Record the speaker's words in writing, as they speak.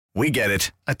We get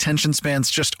it. Attention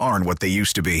spans just aren't what they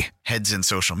used to be. Heads in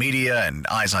social media and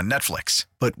eyes on Netflix.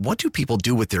 But what do people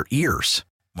do with their ears?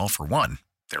 Well, for one,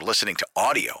 they're listening to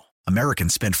audio.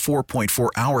 Americans spend 4.4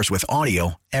 hours with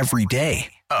audio every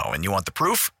day. Oh, and you want the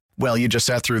proof? Well, you just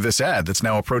sat through this ad that's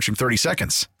now approaching 30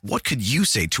 seconds. What could you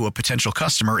say to a potential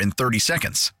customer in 30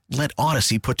 seconds? Let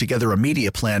Odyssey put together a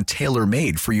media plan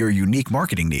tailor-made for your unique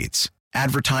marketing needs.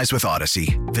 Advertise with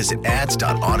Odyssey. Visit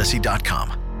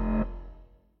ads.odyssey.com.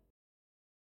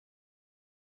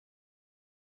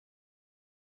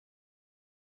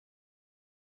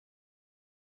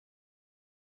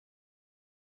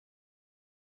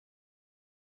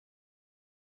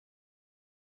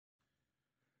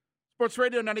 Sports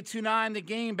Radio 92.9, The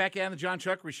Game, back at the John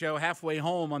Chuckery Show, halfway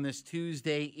home on this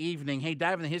Tuesday evening. Hey,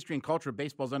 dive in the history and culture of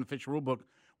baseball's unofficial rulebook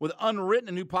with Unwritten,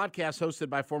 a new podcast hosted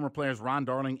by former players Ron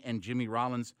Darling and Jimmy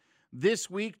Rollins.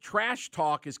 This week, Trash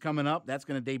Talk is coming up. That's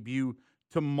going to debut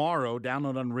tomorrow.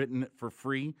 Download Unwritten for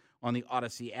free on the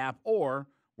Odyssey app or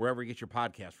wherever you get your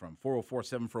podcast from.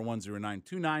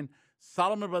 404-741-0929.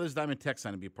 Solomon Brothers Diamond text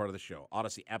line to be a part of the show.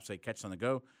 Odyssey app site, catch on the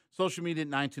go. Social media at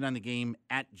 929 The Game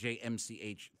at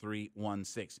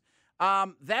JMCH316.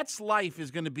 That's Life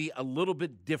is going to be a little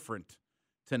bit different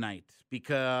tonight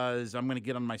because I'm going to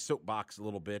get on my soapbox a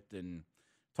little bit and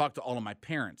talk to all of my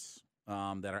parents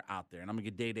that are out there. And I'm going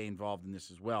to get Day-Day involved in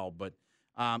this as well. But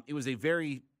it was a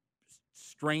very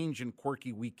strange and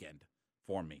quirky weekend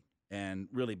for me. And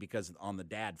really because on the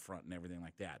dad front and everything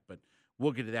like that. But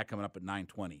we'll get to that coming up at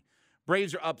 9:20.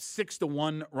 Braves are up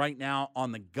 6-1 right now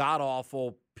on the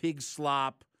god-awful pig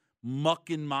slop, muck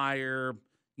and mire,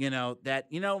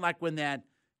 like when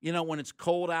when it's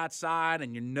cold outside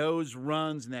and your nose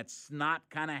runs and that snot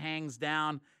kind of hangs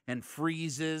down and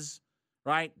freezes,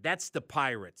 right? That's the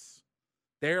Pirates.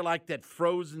 They're like that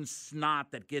frozen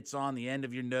snot that gets on the end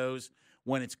of your nose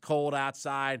when it's cold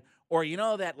outside. Or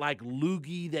that like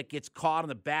loogie that gets caught in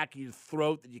the back of your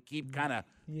throat that you keep kind of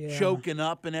choking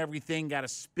up and everything, got to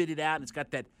spit it out, and it's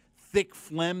got that thick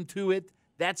phlegm to it.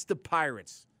 That's the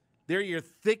Pirates. They're your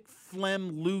thick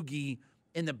phlegm loogie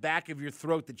in the back of your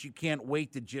throat that you can't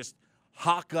wait to just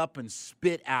hawk up and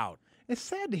spit out. It's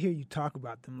sad to hear you talk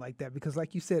about them like that because,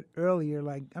 like you said earlier,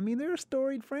 they're a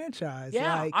storied franchise.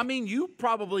 Yeah, you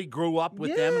probably grew up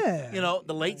with them,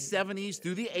 the late 70s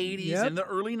through the 80s and the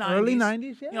early 90s. Early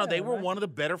 90s, yeah. They were one of the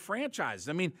better franchises.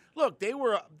 I mean, look,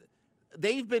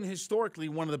 they've been historically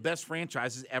one of the best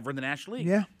franchises ever in the National League.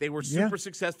 Yeah. They were super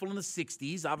successful in the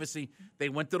 60s. Obviously, they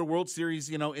went to the World Series,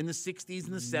 in the 60s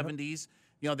and the 70s.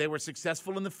 They were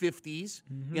successful in the 50s,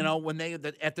 when they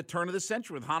at the turn of the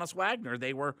century with Hannes Wagner,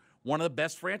 they were one of the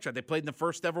best franchises. They played in the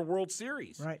first ever World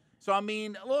Series. Right. So,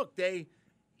 look, they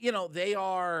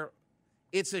are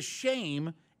 – it's a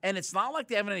shame, and it's not like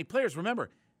they haven't any players.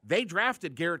 Remember, they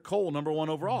drafted Garrett Cole, number 1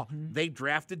 overall. Mm-hmm. They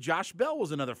drafted Josh Bell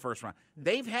was another first round.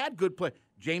 They've had good players.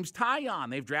 James Taillon,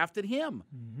 they've drafted him.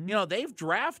 Mm-hmm. They've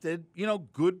drafted,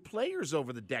 good players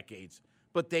over the decades,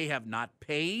 but they have not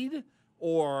paid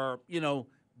or,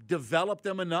 developed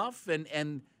them enough,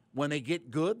 and when they get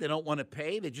good, they don't want to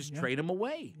pay. They just trade them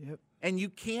away. Yep. And you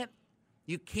can't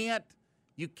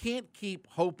keep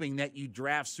hoping that you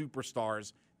draft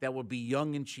superstars that will be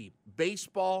young and cheap.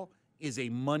 Baseball is a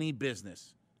money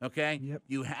business, okay? Yep.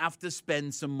 You have to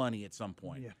spend some money at some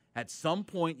point. Yeah. At some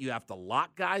point, you have to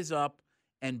lock guys up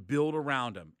and build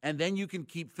around them. And then you can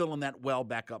keep filling that well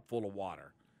back up full of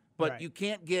water. But you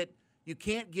can't get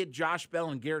Josh Bell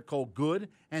and Garrett Cole good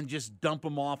and just dump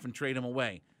them off and trade them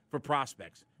away for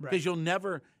prospects. Because you'll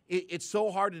never – it's so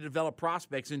hard to develop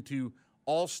prospects into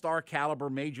all-star caliber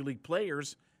major league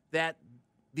players that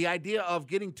the idea of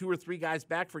getting 2 or 3 guys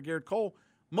back for Garrett Cole,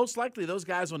 most likely those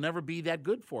guys will never be that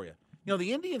good for you.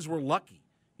 The Indians were lucky.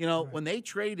 When they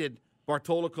traded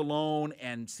Bartolo Colon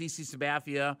and CC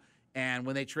Sabathia and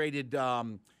when they traded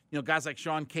guys like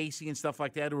Sean Casey and stuff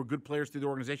like that who were good players through the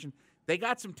organization, they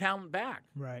got some talent back.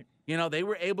 Right. They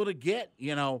were able to get,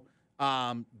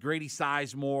 Grady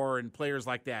Sizemore and players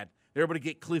like that. They're able to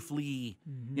get Cliff Lee.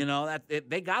 Mm-hmm.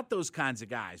 They got those kinds of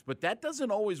guys, but that doesn't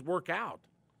always work out.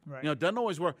 Right. It doesn't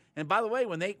always work. And by the way,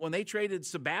 when they traded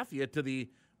Sabathia to the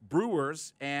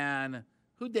Brewers, and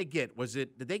who'd they get?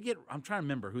 Did they get? I'm trying to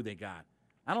remember who they got.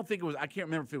 I can't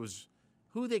remember if it was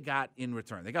who they got in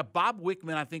return. They got Bob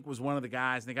Wickman, I think, was one of the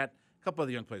guys, and they got a couple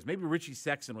other young players. Maybe Richie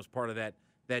Sexton was part of that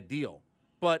deal.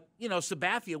 But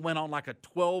Sabathia went on like a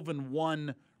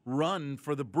 12-1 run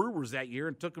for the Brewers that year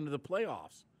and took them to the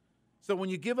playoffs. So when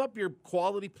you give up your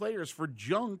quality players for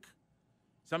junk,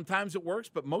 sometimes it works,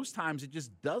 but most times it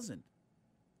just doesn't.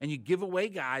 And you give away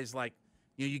guys like,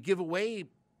 you give away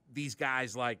these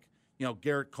guys like,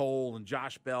 Garrett Cole and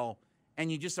Josh Bell,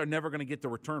 and you just are never going to get the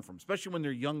return from them, especially when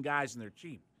they're young guys and they're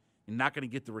cheap. You're not going to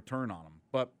get the return on them.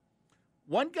 But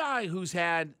one guy who's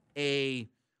had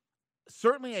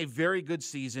certainly a very good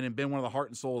season and been one of the heart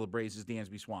and soul of the Braves is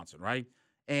Dansby Swanson, right?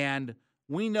 And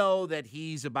we know that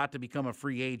he's about to become a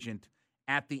free agent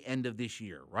at the end of this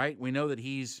year, right? We know that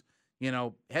he's,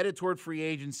 headed toward free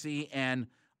agency, and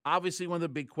obviously one of the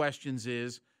big questions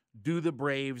is, do the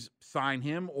Braves sign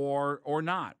him or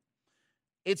not?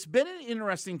 It's been an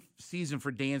interesting season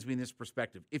for Dansby in this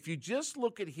perspective. If you just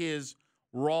look at his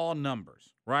raw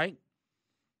numbers, right?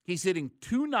 He's hitting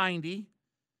 .290.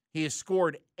 He has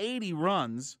scored 80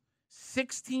 runs,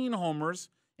 16 homers,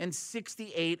 and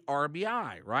 68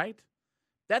 RBI, right?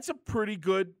 That's a pretty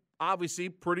good, obviously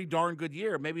pretty darn good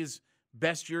year. Maybe his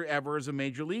best year ever as a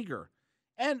major leaguer.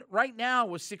 And right now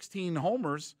with 16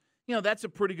 homers, that's a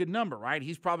pretty good number, right?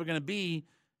 He's probably going to be,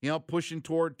 pushing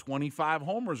toward 25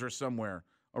 homers or somewhere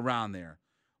around there.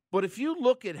 But if you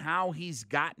look at how he's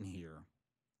gotten here,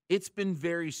 it's been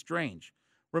very strange.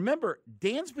 Remember,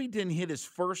 Dansby didn't hit his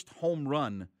first home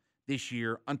run this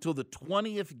year until the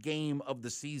 20th game of the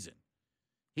season.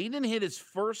 He didn't hit his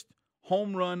first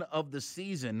home run of the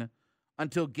season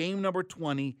until game number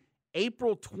 20,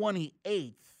 April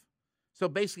 28th. So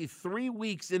basically 3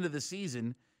 weeks into the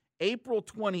season, April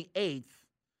 28th,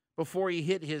 before he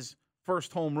hit his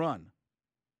first home run.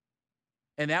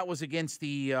 And that was against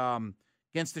the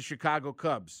Chicago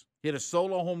Cubs. He hit a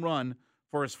solo home run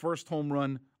for his first home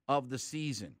run of the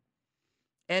season.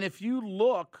 And if you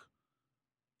look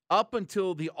up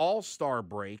until the All-Star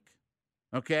break,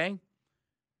 okay,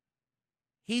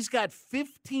 he's got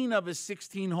 15 of his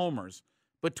 16 homers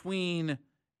between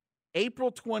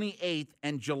April 28th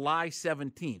and July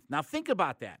 17th. Now think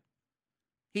about that.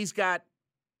 He's got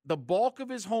the bulk of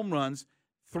his home runs,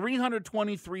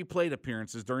 323 plate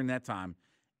appearances during that time,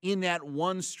 in that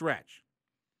one stretch.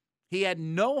 He had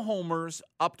no homers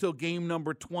up till game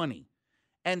number 20.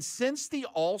 And since the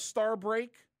All-Star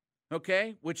break,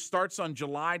 okay, which starts on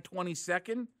July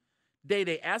 22nd,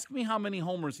 Day, ask me how many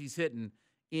homers he's hitting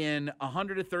in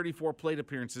 134 plate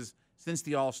appearances since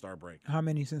the All-Star break. How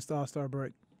many since the All-Star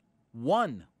break?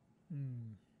 1.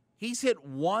 He's hit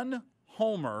 1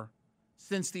 homer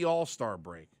since the All-Star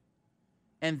break.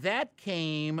 And that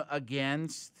came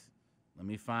against,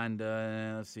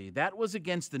 that was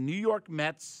against the New York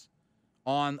Mets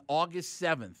on August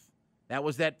 7th. That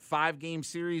was that 5-game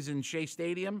series in Shea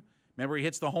Stadium. Remember, he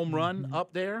hits the home run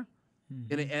up there?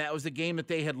 And that was the game that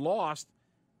they had lost.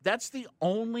 That's the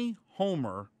only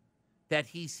homer that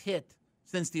he's hit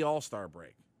since the All-Star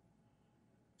break.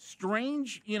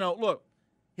 Strange, look,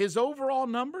 his overall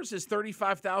numbers, his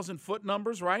 35,000-foot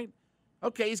numbers, right?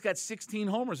 Okay, he's got 16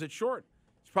 homers at short.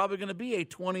 He's probably going to be a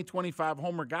 20, 25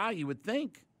 homer guy, you would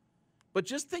think. But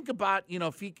just think about,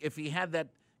 if he had that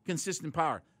consistent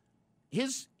power.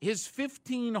 His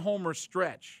 15 homer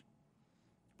stretch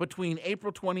between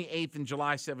April 28th and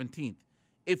July 17th,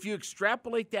 if you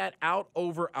extrapolate that out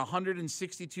over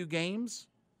 162 games,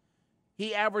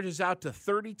 he averages out to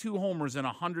 32 homers and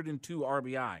 102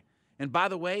 RBI. And by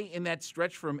the way, in that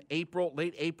stretch from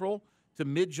late April to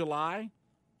mid-July,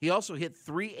 he also hit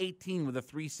 .318 with a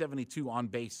 .372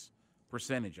 on-base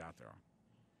percentage out there.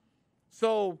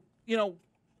 So, you know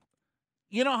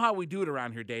how we do it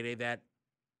around here, Day-Day, that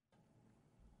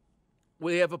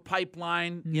we have a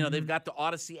pipeline. They've got the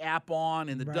Odyssey app on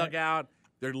in the dugout.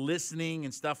 They're listening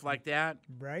and stuff like that.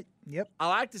 Right, yep. I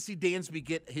like to see Dansby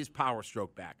get his power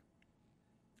stroke back.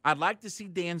 I'd like to see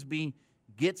Dansby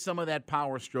get some of that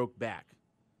power stroke back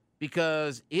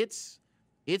because it's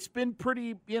been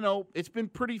pretty, it's been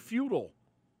pretty futile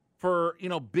for,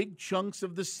 big chunks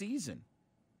of the season.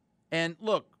 And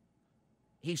look,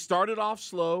 he started off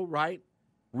slow, right?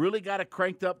 Really got it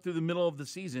cranked up through the middle of the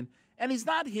season, and he's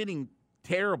not hitting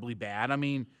terribly bad. I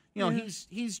mean,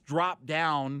 he's dropped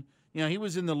down. He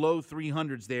was in the low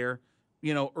 300s there,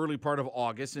 early part of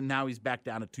August, and now he's back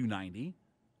down to 290.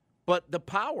 But the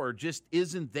power just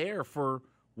isn't there for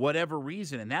whatever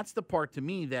reason, and that's the part to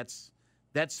me that's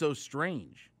so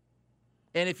strange.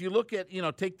 And if you look at,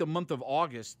 take the month of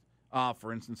August,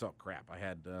 for instance. Oh crap, I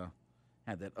had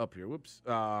that up here. Whoops.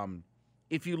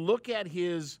 If you look at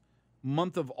his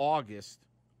month of August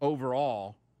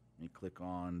overall, let me click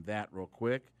on that real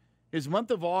quick. His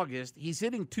month of August, he's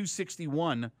hitting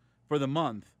 .261 for the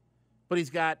month, but he's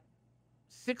got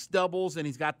 6 doubles and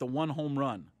he's got the 1 home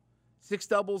run. 6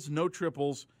 doubles, no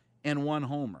triples, and 1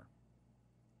 homer.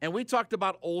 And we talked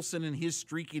about Olsen and his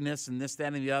streakiness and this,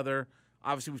 that, and the other.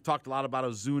 Obviously, we've talked a lot about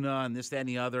Ozuna and this, that, and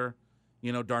the other.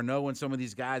 D'Arnaud and some of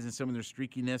these guys and some of their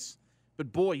streakiness.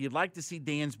 But, boy, you'd like to see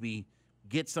Dansby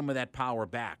get some of that power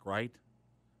back, right?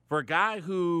 For a guy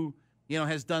who,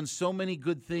 has done so many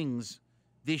good things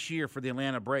this year for the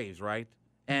Atlanta Braves, right?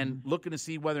 And looking to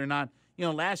see whether or not,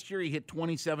 last year he hit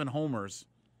 27 homers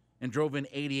and drove in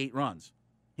 88 runs.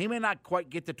 He may not quite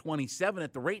get to 27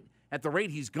 at the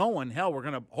rate he's going. Hell,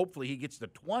 hopefully he gets to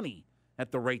 20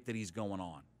 at the rate that he's going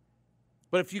on.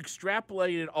 But if you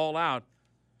extrapolate it all out,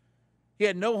 he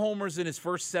had no homers in his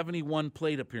first 71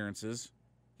 plate appearances.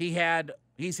 He's had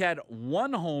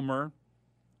one homer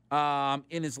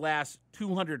in his last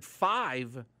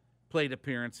 205 plate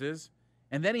appearances,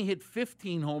 and then he hit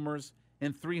 15 homers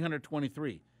in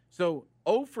 323. So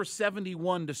 0 for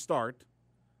 71 to start,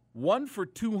 1 for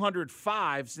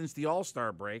 205 since the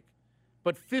All-Star break,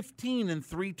 but 15 in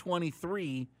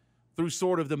 323 through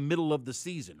sort of the middle of the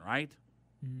season, right?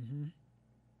 Mm-hmm.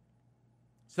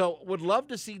 So would love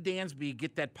to see Dansby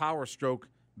get that power stroke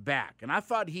back. And I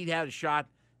thought he'd had a shot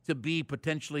to be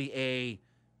potentially a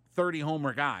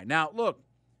 30-homer guy. Now, look,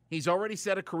 he's already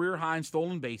set a career high in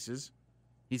stolen bases.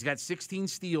 He's got 16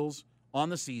 steals on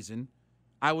the season.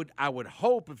 I would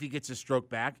hope if he gets his stroke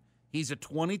back, he's a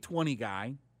 20-20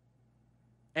 guy.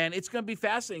 And it's going to be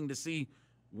fascinating to see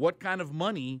what kind of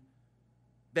money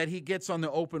that he gets on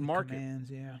the open market. Commands,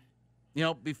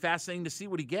 yeah. Be fascinating to see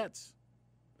what he gets.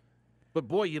 But,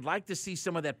 boy, you'd like to see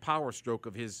some of that power stroke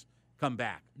of his come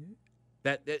back,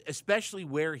 that especially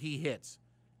where he hits.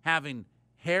 Having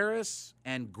Harris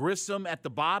and Grissom at the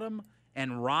bottom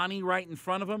and Ronnie right in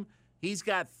front of him, he's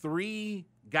got three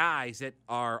guys that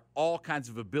are all kinds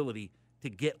of ability to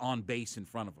get on base in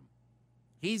front of him.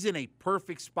 He's in a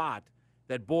perfect spot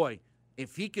that, boy,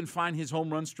 if he can find his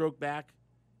home run stroke back,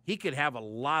 he could have a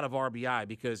lot of RBI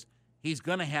because he's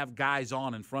going to have guys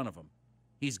on in front of him.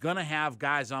 He's going to have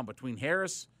guys on between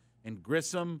Harris and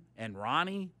Grissom and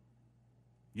Ronnie.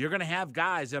 You're going to have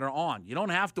guys that are on. You don't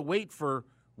have to wait for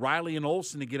Riley and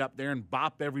Olsen to get up there and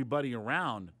bop everybody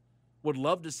around. Would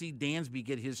love to see Dansby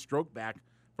get his stroke back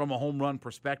from a home run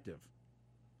perspective.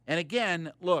 And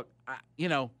again, look,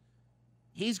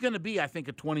 he's going to be, I think,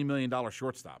 a $20 million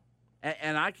shortstop.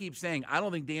 And I keep saying I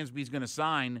don't think Dansby's going to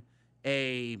sign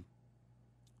a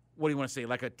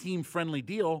team-friendly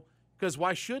deal, because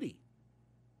why should he?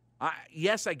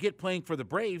 Yes, I get playing for the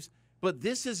Braves, but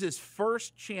this is his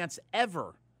first chance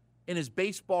ever in his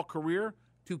baseball career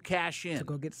to cash in. To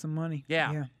go get some money.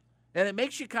 Yeah. And it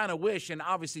makes you kind of wish, and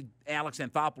obviously Alex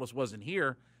Anthopoulos wasn't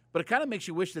here, but it kind of makes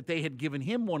you wish that they had given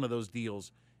him one of those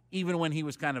deals even when he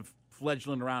was kind of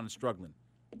fledgling around and struggling.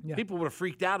 Yeah. People would have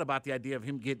freaked out about the idea of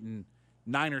him getting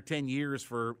 9 or 10 years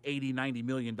for $80, $90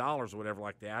 million or whatever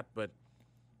like that, but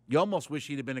you almost wish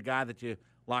he'd have been a guy that you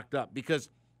locked up, because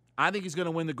I think he's going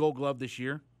to win the Gold Glove this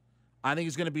year. I think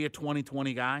he's going to be a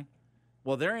 20-20 guy.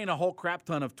 Well, there ain't a whole crap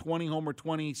ton of 20-homer,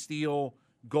 20-steal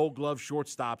Gold Glove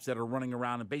shortstops that are running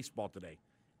around in baseball today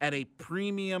at a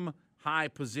premium high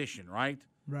position, right?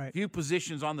 Right. Few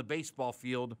positions on the baseball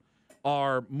field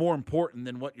are more important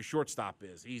than what your shortstop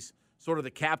is. He's sort of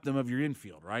the captain of your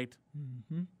infield, right?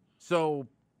 Mm-hmm. So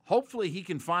hopefully he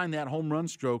can find that home run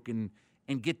stroke and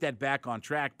get that back on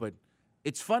track. But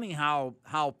it's funny how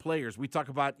players, we talk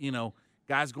about,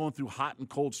 guys going through hot and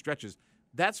cold stretches.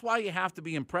 That's why you have to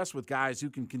be impressed with guys who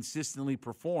can consistently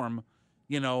perform,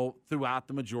 throughout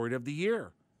the majority of the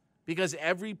year. Because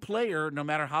every player, no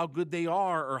matter how good they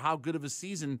are or how good of a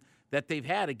season that they've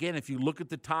had, again, if you look at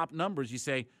the top numbers, you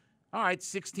say, all right,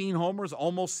 16 homers,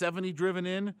 almost 70 driven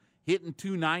in, hitting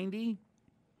 290.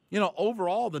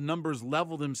 Overall, the numbers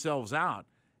level themselves out.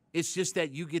 It's just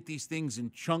that you get these things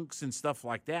in chunks and stuff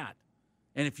like that.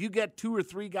 And if you get 2 or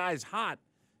 3 guys hot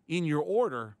in your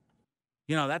order,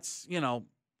 that's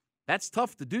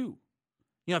tough to do.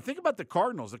 Think about the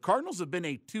Cardinals. The Cardinals have been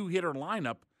a 2-hitter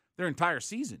lineup their entire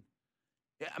season.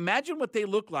 Imagine what they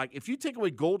look like if you take away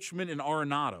Goldschmidt and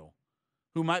Arenado,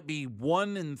 who might be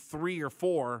 1 and 3 or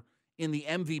 4 in the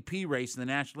MVP race in the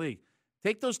National League.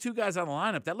 Take those 2 guys out of the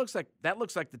lineup. That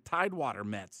looks like the Tidewater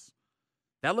Mets.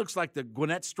 That looks like the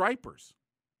Gwinnett Stripers.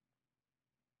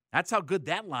 That's how good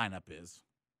that lineup is.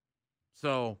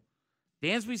 So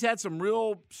Dansby's had some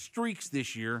real streaks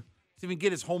this year to even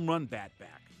get his home run bat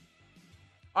back.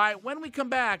 All right, when we come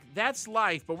back, that's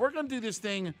life, but we're going to do this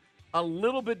thing a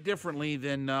little bit differently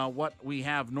than what we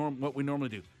normally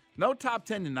do. No top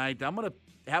 10 tonight. I'm going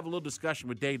to have a little discussion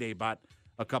with Day about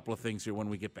a couple of things here when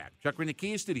we get back. Chuck Green, the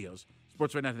Kia Studios,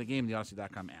 Sports Right After the Game, the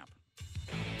Odyssey.com app.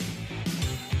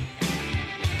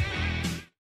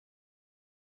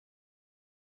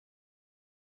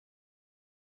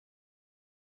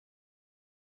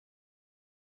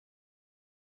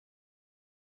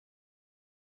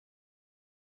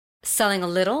 Selling a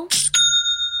little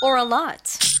or a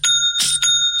lot?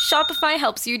 Shopify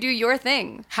helps you do your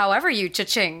thing, however you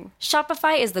cha-ching.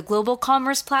 Shopify is the global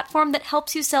commerce platform that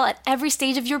helps you sell at every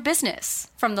stage of your business.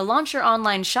 From the launch your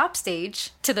online shop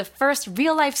stage, to the first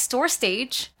real-life store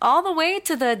stage, all the way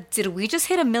to the did we just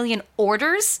hit 1 million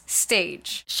orders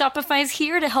stage. Shopify's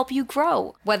here to help you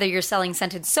grow. Whether you're selling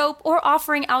scented soap or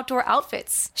offering outdoor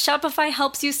outfits, Shopify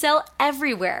helps you sell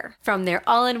everywhere. From their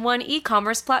all-in-one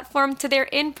e-commerce platform to their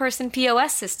in-person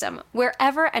POS system,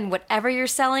 wherever and whatever you're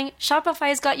selling,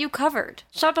 Shopify's got you covered.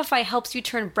 Shopify helps you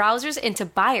turn browsers into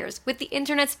buyers with the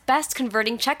internet's best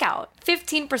converting checkout.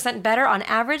 15% better on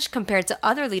average compared to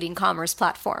other leading commerce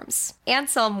platforms. And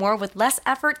sell more with less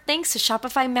effort thanks to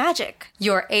Shopify Magic,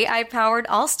 your AI-powered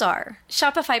all-star.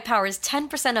 Shopify powers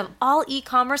 10% of all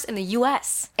e-commerce in the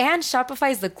US. And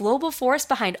Shopify is the global force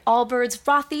behind Allbirds,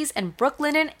 Rothy's, and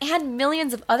Brooklinen, and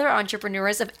millions of other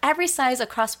entrepreneurs of every size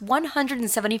across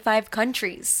 175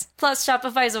 countries. Plus,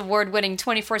 Shopify's award-winning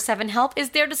 24/7 help is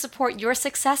there to support your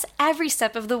success every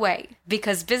step of the way.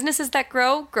 Because businesses that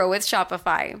grow, grow with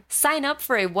Shopify. Sign up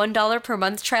for a $1 per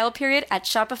month trial period at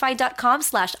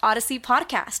shopify.com/Odyssey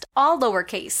Podcast, all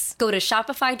lowercase. Go to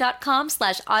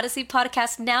shopify.com/Odyssey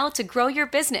Podcast now to grow your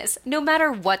business, no matter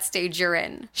what stage you're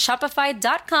in.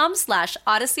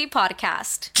 Shopify.com/Odyssey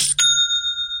Podcast.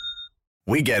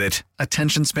 We get it.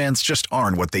 Attention spans just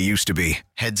aren't what they used to be.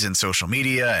 Heads in social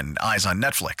media and eyes on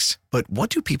Netflix. But what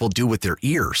do people do with their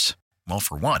ears? Well,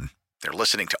 for one, they're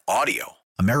listening to audio.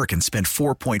 Americans spend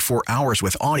 4.4 hours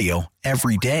with audio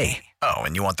every day. Oh,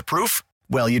 and you want the proof?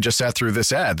 Well, you just sat through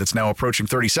this ad that's now approaching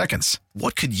 30 seconds.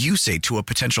 What could you say to a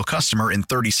potential customer in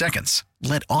 30 seconds?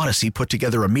 Let Odyssey put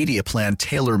together a media plan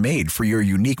tailor-made for your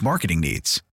unique marketing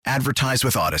needs. Advertise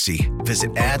with Odyssey.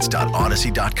 Visit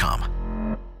ads.odyssey.com.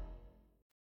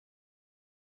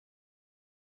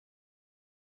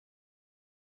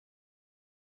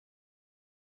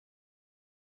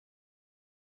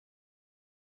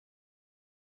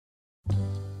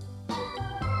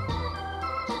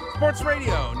 Sports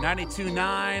Radio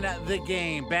 92.9 The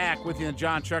Game. Back with you on the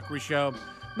John Chuckery Show.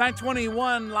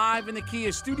 921 live in the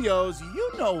Kia Studios.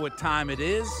 You know what time it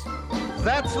is.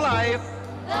 That's life.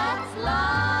 That's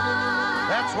life.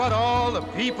 That's what all the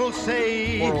people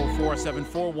say.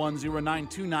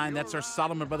 404-741-0929. That's our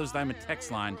Solomon Brothers Diamond text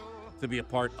line to be a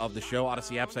part of the show.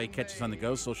 Odyssey apps, how you catch us on the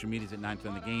go. Social media's at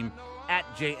 910 The Game. At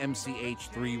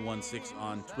JMCH316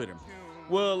 on Twitter.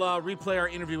 We'll replay our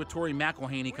interview with Tori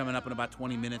McElhaney coming up in about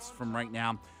 20 minutes from right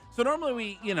now. So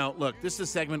normally look, this is a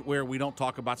segment where we don't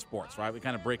talk about sports, right? We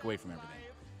kind of break away from everything.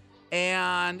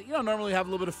 And, normally we have a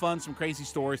little bit of fun, some crazy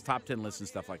stories, top 10 lists and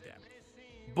stuff like that.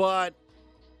 But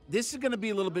this is going to be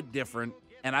a little bit different,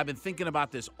 and I've been thinking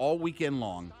about this all weekend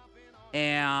long.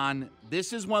 And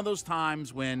this is one of those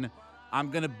times when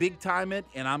I'm going to big time it,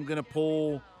 and I'm going to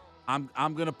pull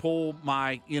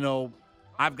my,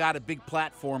 I've got a big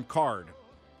platform card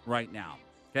right now,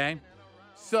 okay?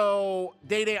 So,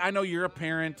 Day-Day, I know you're a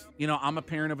parent. I'm a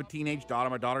parent of a teenage daughter.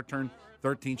 My daughter turned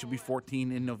 13. She'll be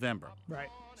 14 in November.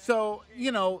 Right. So,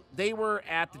 they were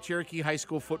at the Cherokee High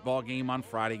School football game on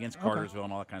Friday against Cartersville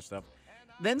and all that kind of stuff.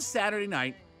 Then Saturday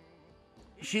night,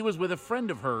 she was with a friend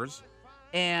of hers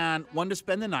and wanted to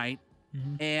spend the night,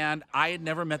 and I had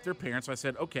never met their parents. So I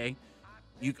said, okay,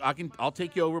 I'll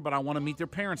take you over, but I want to meet their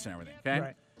parents and everything, okay?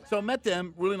 Right. So I met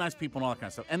them, really nice people and all that kind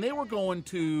of stuff. And they were going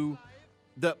to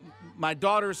my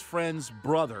daughter's friend's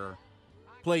brother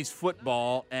plays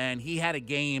football, and he had a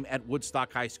game at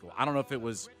Woodstock High School. I don't think it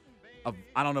was a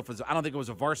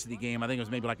varsity game. I think it was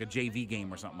maybe like a JV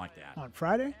game or something like that. On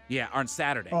Friday? Yeah, on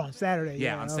Saturday. Oh, on Saturday.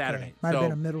 Yeah, on Saturday. Might have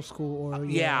been a middle school or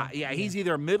yeah. He's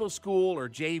either middle school or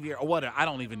JV or what. I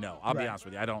don't even know. I'll be honest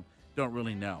with you. I don't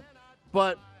really know.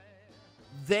 But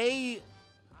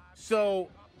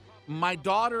my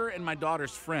daughter and my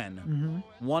daughter's friend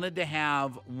wanted to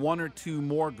have one or two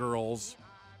more girls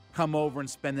come over and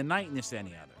spend the night in this and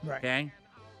the other. Right. Okay?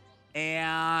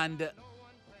 And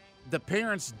the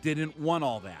parents didn't want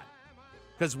all that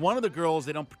because one of the girls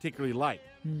they don't particularly like,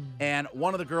 and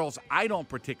one of the girls I don't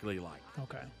particularly like.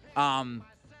 Okay.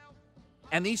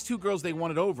 And these two girls they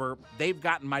wanted over, they've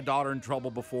gotten my daughter in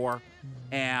trouble before,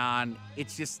 and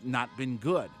it's just not been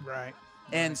good. Right.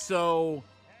 And so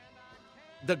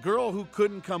the girl who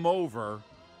couldn't come over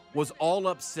was all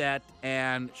upset,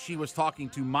 and she was talking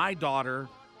to my daughter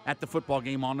at the football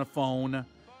game on the phone.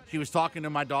 She was talking to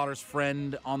my daughter's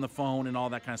friend on the phone and all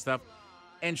that kind of stuff.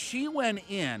 And she went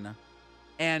in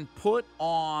and put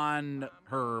on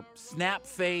her Snap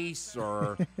Face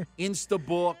or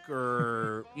Instabook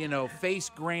or,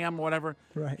 Facegram or whatever.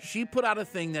 Right. She put out a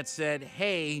thing that said,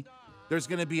 hey, there's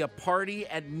going to be a party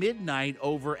at midnight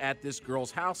over at this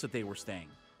girl's house that they were staying.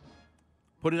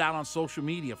 Put it out on social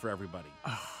media for everybody.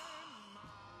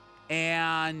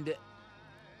 And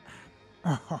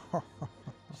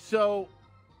so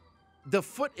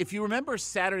if you remember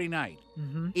Saturday night,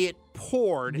 it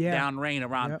poured down rain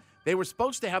around. Yep. They were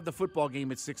supposed to have the football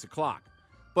game at 6 o'clock,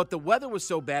 but the weather was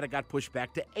so bad it got pushed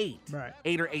back to 8, Right.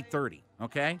 8 or 8:30,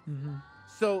 okay?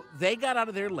 So they got out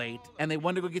of there late, and they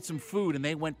wanted to go get some food, and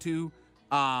they went to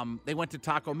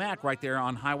Taco Mac right there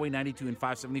on Highway 92 and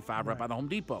 575 right by the Home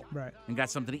Depot, Right. and got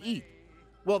something to eat.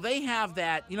 Well, they have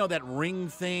that, that ring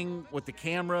thing with the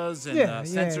cameras and Yeah, the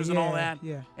sensors and all yeah, that.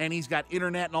 yeah. And he's got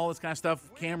internet and all this kind of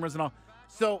stuff, cameras and all.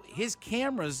 So his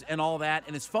cameras and all that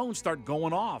and his phone start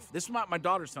going off. This is what my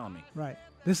daughter's telling me. Right.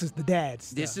 This is the dad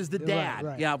stuff. This is the Right, dad,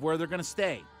 right. yeah, where they're going to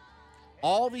stay.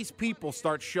 All these people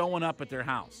start showing up at their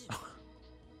house.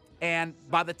 And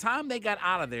by the time they got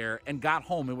out of there and got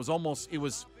home, it was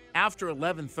after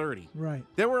 11:30. Right.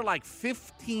 There were like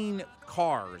 15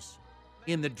 cars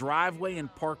in the driveway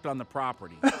and parked on the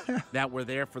property that were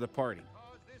there for the party.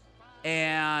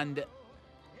 And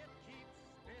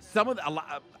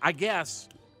I guess,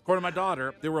 according to my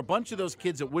daughter, there were a bunch of those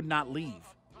kids that would not leave.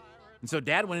 And so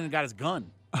Dad went in and got his gun.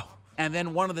 And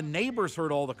then one of the neighbors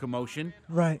heard all the commotion.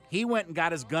 Right. He went and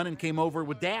got his gun and came over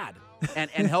with Dad and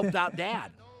helped out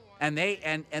Dad. And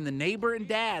the neighbor and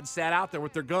Dad sat out there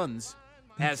with their guns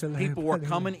as people were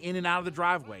coming in and out of the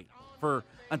driveway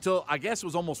until I guess it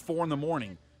was almost 4 in.the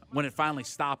morning when it finally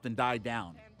stopped and died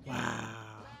down. Wow.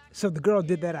 So the girl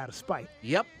did that out of spite.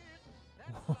 Yep.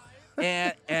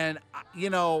 and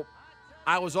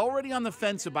I was already on the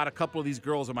fence about a couple of these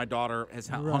girls that my daughter has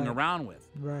hung around with.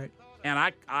 Right.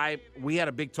 And we had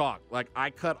a big talk. Like,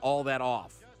 I cut all that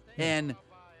off. And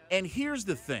here's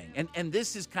the thing, and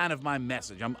this is kind of my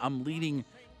message. I'm leading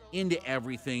into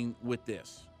everything with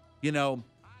this.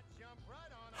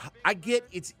 I get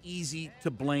it's easy to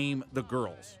blame the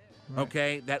girls,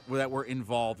 okay, that were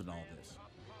involved in all this.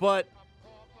 But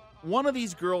one of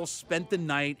these girls spent the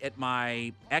night at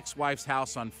my ex-wife's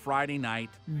house on Friday night,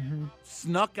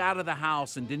 snuck out of the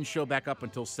house and didn't show back up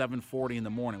until 7:40 in the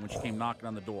morning when she came knocking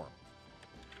on the door.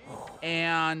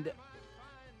 And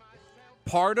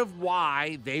part of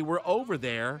why they were over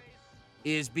there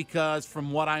is because,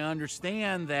 from what I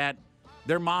understand, that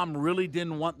their mom really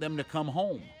didn't want them to come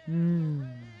home.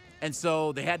 And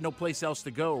so they had no place else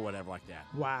to go or whatever like that.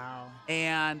 Wow.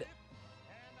 And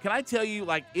can I tell you,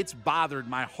 like, it's bothered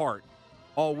my heart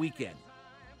all weekend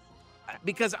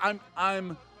because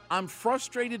I'm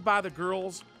frustrated by the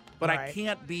girls, but Right.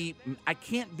 I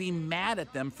can't be mad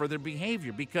at them for their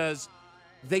behavior because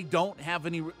they don't have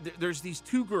any. There's these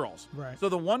two girls. Right. So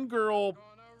the one girl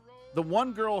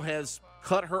has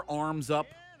cut her arms up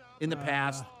in the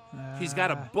past. She's got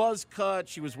a buzz cut.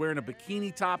 She was wearing a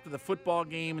bikini top to the football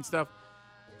game and stuff.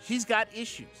 She's got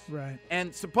issues. Right.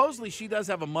 And supposedly she does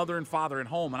have a mother and father at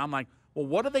home. And I'm like, well,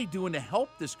 what are they doing to help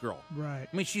this girl? Right.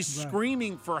 I mean, she's Right.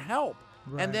 screaming for help.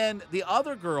 Right. And then the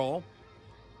other girl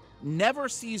never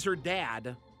sees her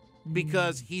dad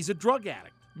because he's a drug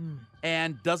addict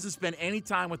and doesn't spend any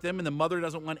time with him, and the mother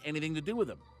doesn't want anything to do with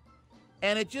him.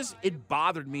 And it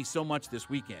bothered me so much this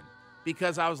weekend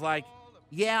because I was like,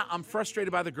 yeah, I'm frustrated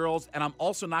by the girls, and I'm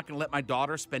also not going to let my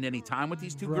daughter spend any time with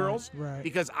these two girls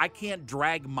because I can't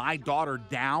drag my daughter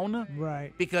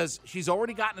down because she's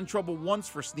already gotten in trouble once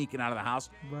for sneaking out of the house.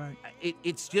 Right.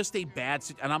 It's just a bad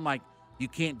situation. And I'm like, you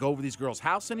can't go over these girls'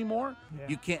 house anymore. Yeah.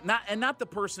 You can't not the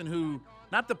person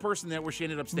that where she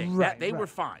ended up staying. Right, They right. were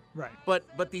fine. Right.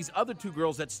 But these other two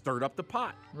girls that stirred up the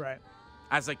pot. Right.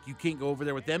 I was like, you can't go over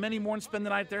there with them anymore and spend the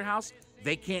night at their house.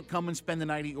 They can't come and spend the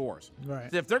night at yours. Right.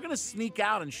 So if they're going to sneak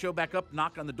out and show back up,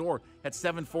 knock on the door at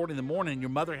 7:40 in the morning, and your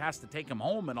mother has to take them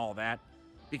home and all that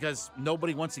because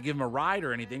nobody wants to give them a ride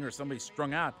or anything, or somebody's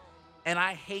strung out, and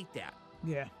I hate that.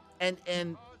 Yeah.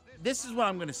 And this is what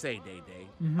I'm going to say, Day,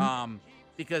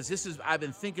 because I've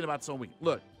been thinking about so week.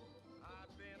 Look,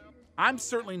 I'm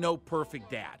certainly no perfect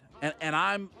dad, and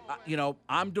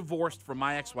I'm divorced from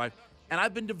my ex-wife, and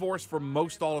I've been divorced for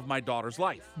most all of my daughter's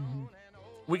life.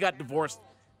 We got divorced.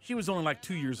 She was only like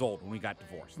 2 years old when we got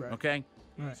divorced. Right. Okay,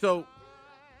 Right. so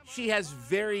she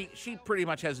pretty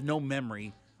much has no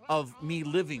memory of me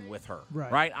living with her.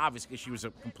 Right. Obviously, she was a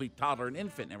complete toddler and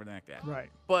infant and everything like that. Right.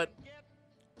 But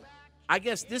I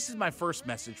guess this is my first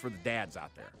message for the dads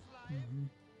out there.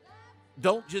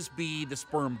 Don't just be the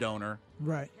sperm donor.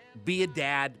 Right. Be a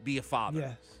dad, be a father.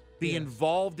 Yes. Be Yes.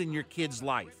 involved in your kid's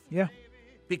life. Yeah.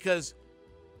 Because,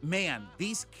 man,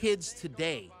 these kids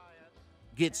today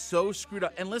get so screwed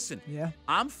up. And listen, Yeah.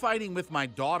 I'm fighting with my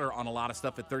daughter on a lot of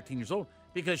stuff at 13 years old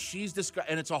because she's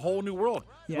and it's a whole new world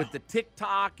Yeah. with the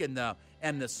TikTok and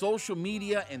the social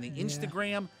media and the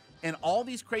Instagram and all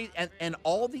these crazy and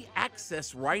all the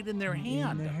access right in their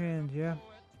hand. In their hand, yeah.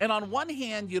 And on one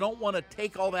hand, you don't want to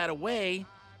take all that away,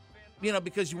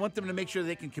 because you want them to make sure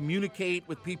they can communicate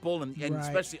with people and Right.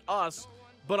 especially us.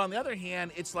 But on the other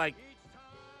hand, it's like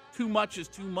too much is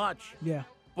too much. Yeah.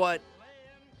 But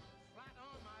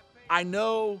I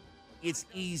know it's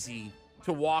easy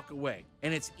to walk away,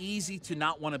 and it's easy to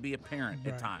not want to be a parent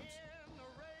at Right. times.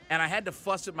 And I had to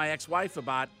fuss at my ex-wife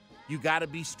about, you got to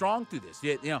be strong through this.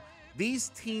 These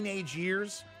teenage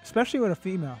years. Especially with a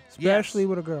female. Especially Yes.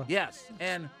 with a girl. Yes.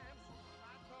 And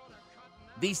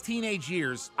these teenage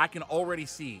years, I can already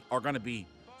see, are going to be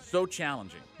so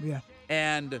challenging. Yeah.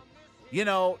 And,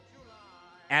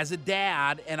 as a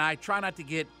dad, and I try not to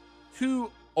get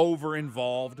too over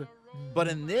involved, but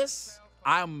in this,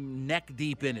 I'm neck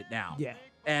deep in it now. Yeah.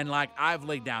 And I've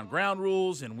laid down ground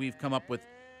rules, and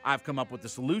I've come up with the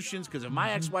solutions, because if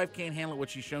my ex-wife can't handle it, what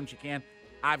she's shown she can,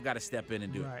 I've got to step in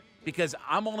and do Right. it. Because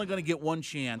I'm only going to get one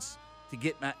chance to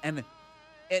get my and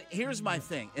here's my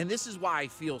thing, and this is why I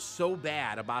feel so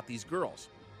bad about these girls,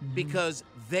 because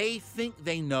they think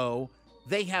they know.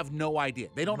 They have no idea.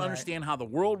 They don't Right. understand how the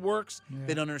world works. Yeah.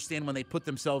 They don't understand when they put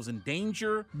themselves in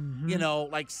danger,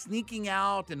 sneaking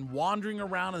out and wandering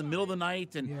around in the middle of the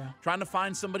night and Yeah. trying to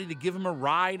find somebody to give them a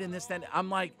ride and this, that. I'm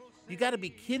like, you got to be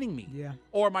kidding me. Yeah.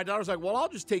 Or my daughter's like, well, I'll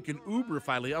just take an Uber if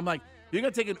I leave. I'm like, you're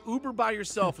going to take an Uber by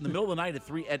yourself in the middle of the night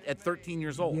at 13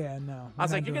 years old. Yeah, no. I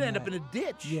was we're like, not you're going to doing end up in that.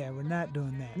 a ditch. Yeah, we're not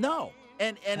doing that. No.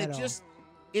 And At it all. just,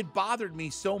 it bothered me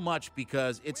so much,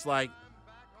 because it's like,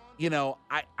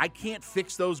 I can't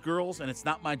fix those girls, and it's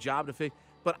not my job to fix,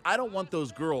 but I don't want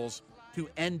those girls to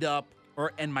end up,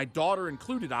 and my daughter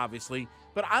included, obviously,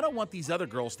 but I don't want these other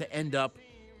girls to end up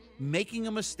making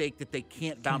a mistake that they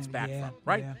can't bounce back yeah, from,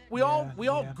 right? yeah, we all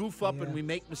yeah, goof up and yeah. we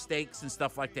make mistakes and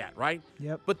stuff like that, right?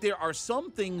 Yep. But there are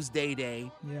some things,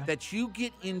 Day, Yeah. that you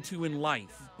get into in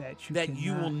life That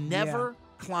you will cannot- never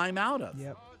climb out of.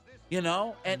 Yep. And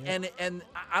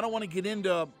I don't want to get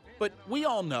into, but we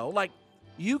all know,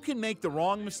 you can make the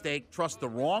wrong mistake, trust the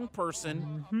wrong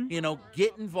person,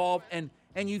 get involved, and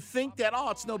you think that, oh,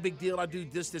 it's no big deal, I do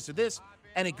this, or this,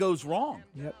 and it goes wrong.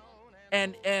 Yep.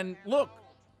 And look,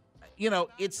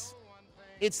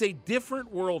 it's a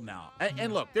different world now.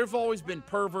 And look, there's always been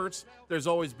perverts, there's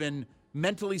always been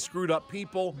mentally screwed up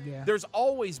people. Yeah. There's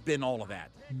always been all of that.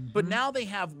 But now they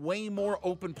have way more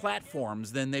open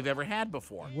platforms than they've ever had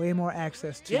before. Way more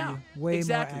access to Yeah, you. Way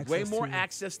exactly. more access Way more to you.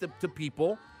 access to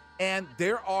people. And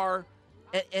there are,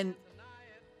 and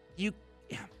you,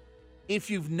 if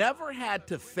you've never had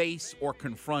to face or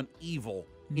confront evil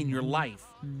in your life,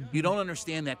 you don't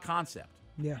understand that concept.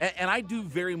 Yeah. And I do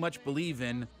very much believe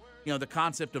in, the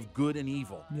concept of good and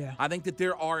evil. Yeah. I think that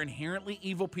there are inherently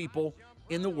evil people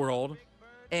in the world,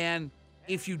 and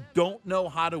if you don't know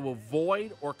how to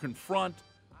avoid or confront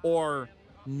or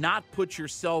not put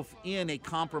yourself in a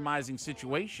compromising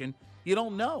situation, you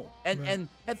don't know. And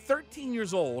at 13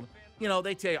 years old,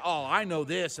 they tell you, oh, I know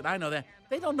this and I know that.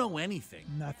 They don't know anything.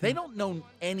 Nothing. They don't know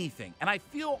anything. And I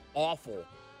feel awful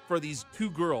for these two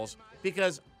girls,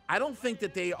 because I don't think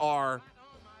that they are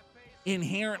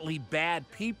inherently bad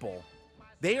people.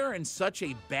 They are in such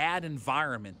a bad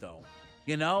environment, though.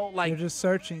 They're just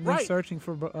searching. They're Right. searching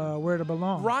for where to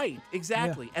belong. Right,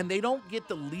 exactly. And they don't get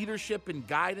the leadership and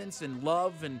guidance and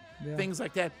love and Yeah. things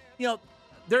like that.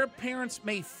 Their parents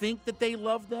may think that they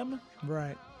love them,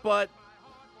 Right. but,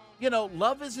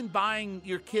 love isn't buying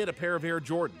your kid a pair of Air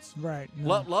Jordans. Right.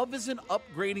 No. Love isn't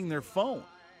upgrading their phone.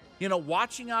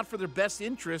 Watching out for their best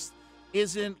interest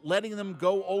isn't letting them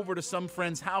go over to some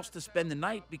friend's house to spend the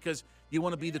night because you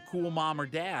want to be the cool mom or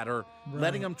dad, or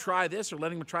letting them try this or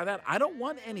letting them try that. I don't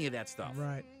want any of that stuff.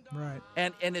 Right. Right.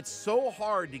 And it's so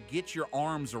hard to get your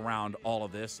arms around all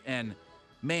of this. And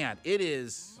man, it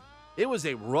was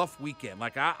a rough weekend.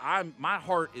 My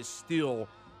heart is still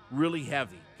really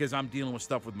heavy because I'm dealing with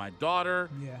stuff with my daughter.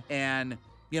 Yeah. And,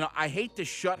 I hate to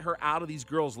shut her out of these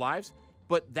girls' lives,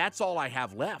 but that's all I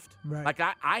have left. Right.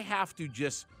 I have to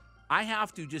just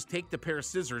take the pair of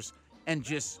scissors and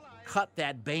just cut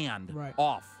that band Right.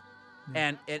 off.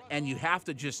 And you have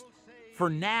to just, for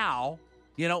now,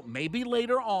 maybe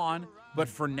later on, but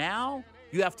for now,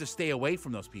 you have to stay away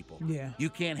from those people. Yeah. You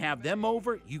can't have them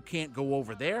over. You can't go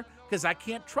over there because I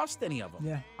can't trust any of them.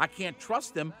 Yeah. I can't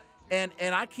trust them, and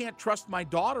I can't trust my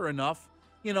daughter enough.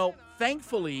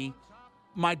 Thankfully,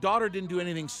 my daughter didn't do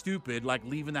anything stupid like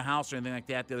leaving the house or anything like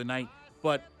that the other night.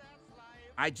 But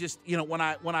I just, when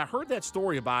I heard that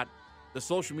story about the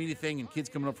social media thing and kids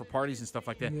coming up for parties and stuff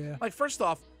like that, Yeah. first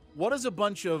off, what is a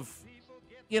bunch of,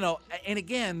 and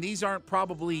again, these aren't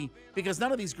probably, because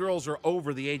none of these girls are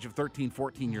over the age of 13,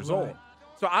 14 years Right. old.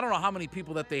 So I don't know how many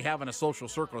people that they have in a social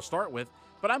circle to start with.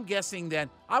 but I'm guessing that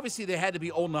obviously they had to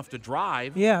be old enough to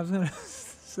drive. Yeah, I was gonna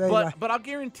say. But I'll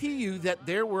guarantee you that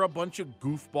there were a bunch of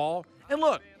goofball. And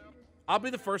look, I'll be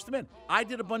the first to admit, I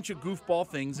did a bunch of goofball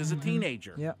things as a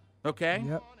teenager. Yep. Okay?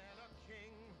 Yep.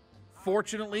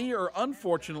 Fortunately or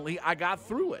unfortunately, I got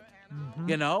through it.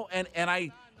 You know, and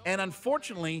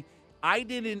unfortunately, I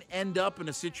didn't end up in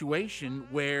a situation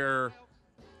where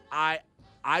I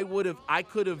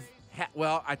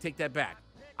take that back.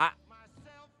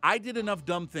 I did enough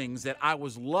dumb things that I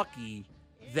was lucky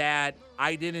that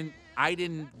I didn't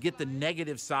get the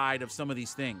negative side of some of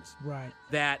these things. Right.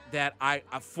 That I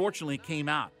fortunately came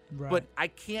out. Right. But I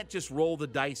can't just roll the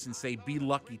dice and say be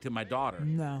lucky to my daughter.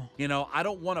 No. You know, I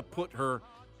don't want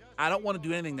to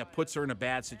do anything that puts her in a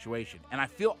bad situation. And I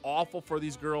feel awful for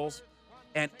these girls,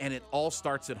 and it all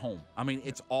starts at home. I mean,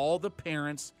 it's all the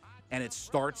parents, and it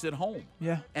starts at home.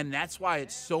 Yeah. And that's why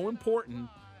it's so important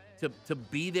to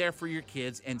be there for your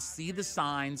kids and see the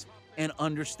signs and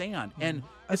understand. And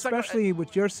it's especially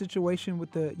with your situation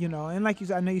with the, and like you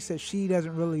said, I know you said she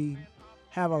doesn't really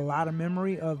have a lot of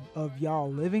memory of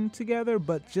y'all living together,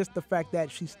 but just the fact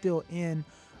that she's still in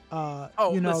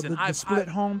the split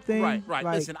home thing. Right. Like,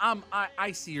 Listen,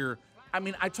 I see her. I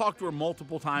mean, I talk to her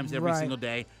multiple times every single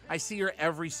day. I see her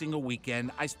every single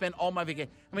weekend. I spend all my vacation.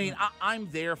 I mean, I'm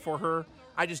there for her.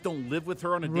 I just don't live with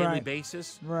her on a daily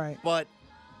basis. Right. But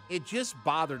it just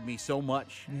bothered me so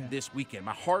much this weekend.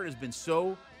 My heart has been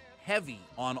so heavy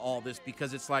on all this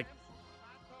because it's like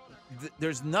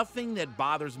there's nothing that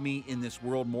bothers me in this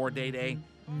world more, Day-Day,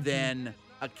 than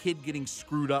a kid getting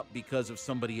screwed up because of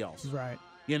somebody else. Right.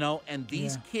 You know, and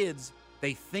these kids,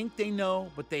 they think they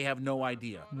know, but they have no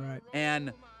idea. Right.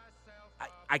 And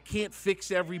I can't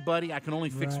fix everybody. I can only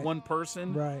fix one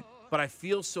person. Right. But I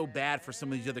feel so bad for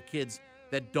some of these other kids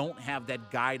that don't have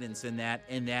that guidance and that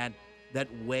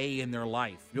way in their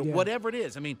life. Whatever it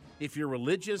is. I mean, if you're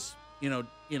religious,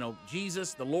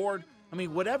 Jesus, the Lord, I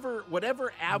mean,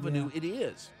 whatever avenue it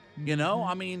is. You know,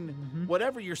 I mean,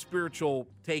 whatever your spiritual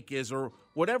take is or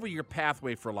whatever your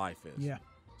pathway for life is. Yeah.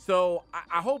 So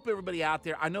I hope everybody out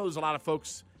there, I know there's a lot of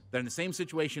folks that are in the same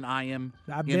situation I am.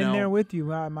 I've been there with you.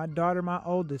 My daughter, my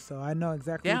oldest, so I know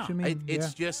exactly what you mean.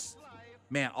 It's just,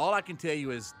 man, all I can tell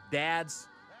you is dads,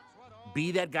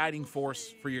 be that guiding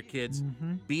force for your kids.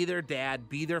 Be their dad,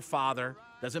 be their father.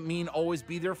 Doesn't mean always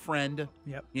be their friend.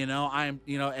 Yep.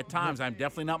 At times I'm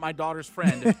definitely not my daughter's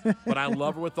friend, but I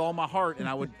love her with all my heart, and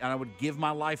I would give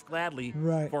my life gladly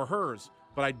for hers.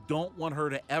 But I don't want her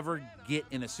to ever get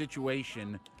in a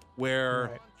situation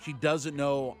where she doesn't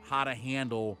know how to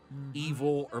handle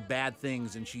evil or bad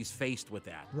things, and she's faced with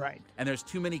that. Right. And there's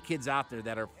too many kids out there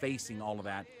that are facing all of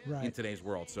that in today's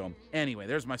world. So anyway,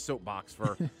 there's my soapbox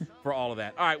for all of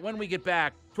that. All right, when we get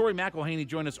back, Tori McElhaney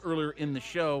joined us earlier in the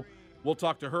show. We'll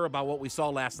talk to her about what we saw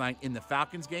last night in the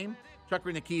Falcons game. Chuck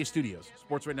in the Kia Studios,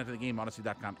 Sports right after the game,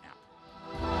 Odyssey.com app.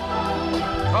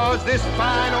 'Cause this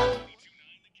fine old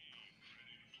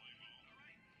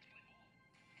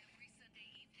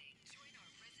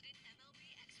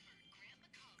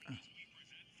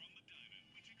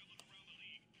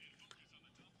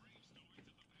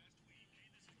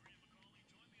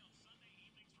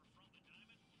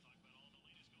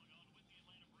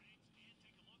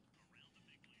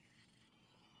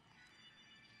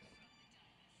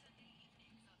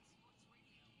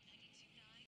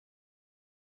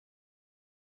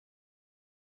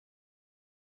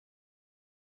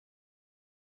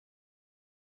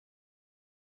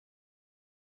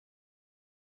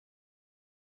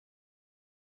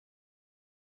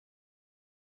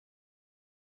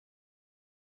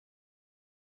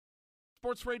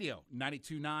Sports Radio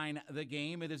 92.9 The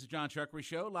Game. It is the John Chuckery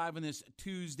Show live on this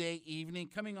Tuesday evening,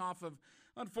 coming off of,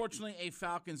 unfortunately, a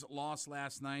Falcons loss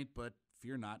last night. But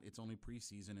fear not, it's only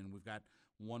preseason, and we've got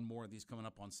one more of these coming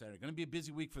up on Saturday. Going to be a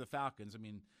busy week for the Falcons. I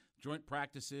mean, joint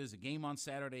practices, a game on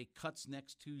Saturday, cuts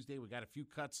next Tuesday. We got a few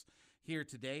cuts here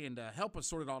today, and to help us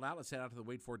sort it all out, let's head out to the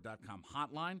WadeFord.com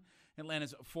hotline.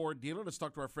 Atlanta's Ford dealer. Let's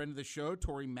talk to our friend of the show,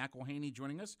 Tori McElhaney,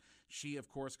 joining us. She, of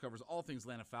course, covers all things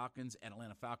Atlanta Falcons at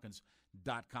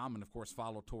AtlantaFalcons.com. And, of course,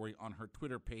 follow Tori on her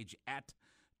Twitter page at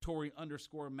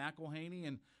Tori_McElhaney.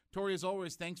 And, Tori, as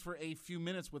always, thanks for a few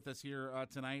minutes with us here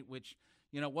tonight, which,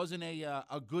 wasn't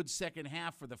a good second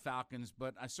half for the Falcons,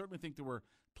 but I certainly think there were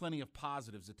plenty of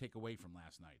positives to take away from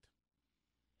last night.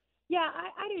 Yeah,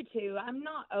 I do too. I'm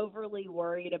not overly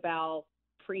worried about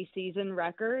preseason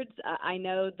records. I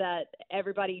know that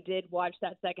everybody did watch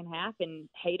that second half and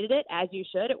hated it, as you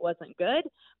should. It wasn't good.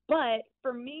 But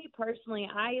for me personally,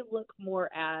 I look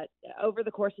more at over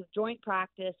the course of joint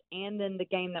practice and then the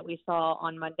game that we saw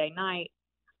on Monday night,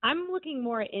 I'm looking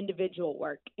more at individual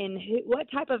work and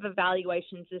what type of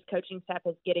evaluations this coaching staff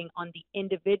is getting on the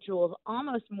individuals,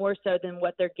 almost more so than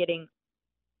what they're getting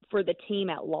for the team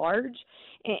at large.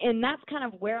 And that's kind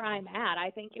of where I'm at.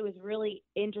 I think it was really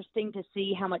interesting to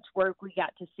see how much work we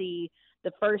got to see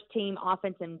the first team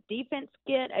offense and defense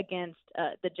get against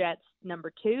the Jets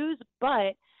number twos.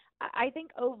 But I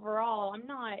think overall, I'm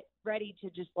not ready to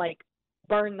just like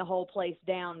burn the whole place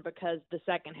down because the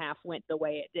second half went the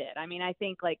way it did. I mean, I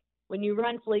think like when you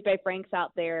run Felipe Franks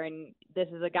out there, and this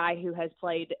is a guy who has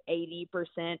played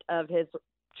 80% of his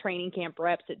training camp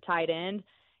reps at tight end,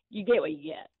 you get what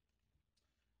you get.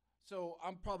 So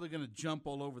I'm probably going to jump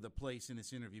all over the place in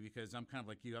this interview because I'm kind of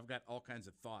like you. I've got all kinds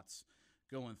of thoughts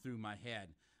going through my head.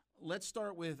 Let's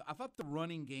start with, I thought the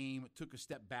running game took a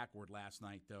step backward last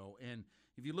night, though. And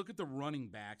if you look at the running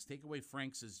backs, take away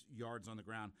Franks' yards on the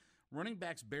ground, running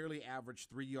backs barely averaged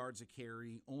 3 yards a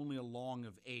carry, only a long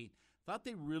of 8. Thought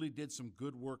they really did some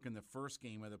good work in the first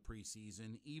game of the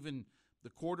preseason. Even the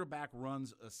quarterback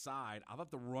runs aside, I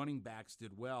thought the running backs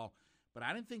did well. But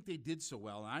I didn't think they did so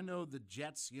well. And I know the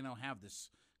Jets, have this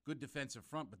good defensive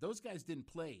front, but those guys didn't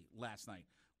play last night.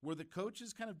 Were the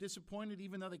coaches kind of disappointed,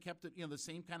 even though they kept it, the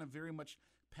same kind of very much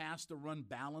pass to run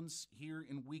balance here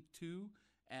in week 2?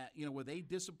 Were they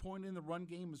disappointed in the run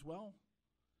game as well?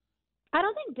 I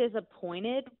don't think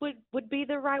disappointed would be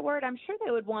the right word. I'm sure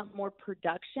they would want more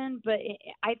production, but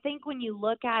I think when you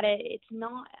look at it, it's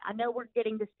not. I know we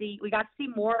got to see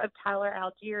more of Tyler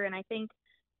Algier, and I think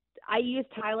I use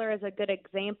Tyler as a good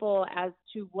example as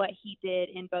to what he did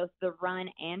in both the run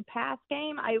and pass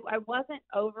game. I wasn't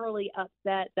overly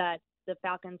upset that the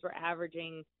Falcons were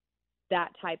averaging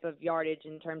that type of yardage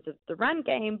in terms of the run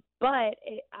game, but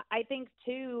I think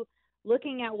too,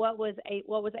 looking at what was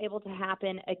able to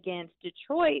happen against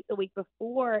Detroit the week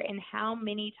before and how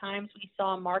many times we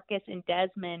saw Marcus and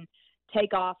Desmond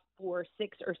take off for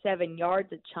 6 or 7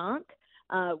 yards a chunk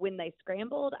when they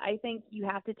scrambled, I think you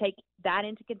have to take that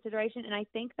into consideration. And I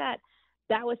think that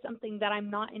was something that I'm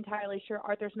not entirely sure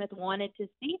Arthur Smith wanted to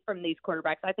see from these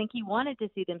quarterbacks. I think he wanted to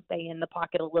see them stay in the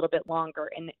pocket a little bit longer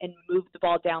and move the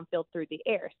ball downfield through the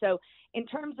air. So in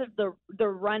terms of the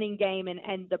running game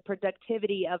and the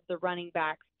productivity of the running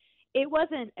backs, it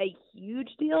wasn't a huge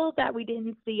deal that we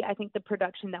didn't see, I think, the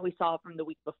production that we saw from the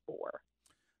week before.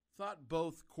 Thought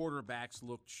both quarterbacks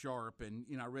looked sharp. And,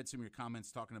 I read some of your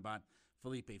comments talking about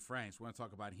Felipe Franks. We're going to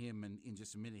talk about him in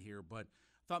just a minute here. But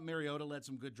I thought Mariota led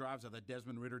some good drives. I thought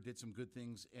Desmond Ridder did some good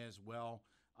things as well.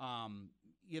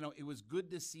 It was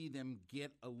good to see them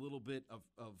get a little bit of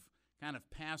kind of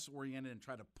pass-oriented and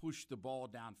try to push the ball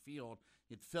downfield.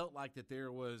 It felt like that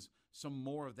there was some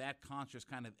more of that conscious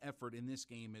kind of effort in this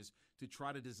game is to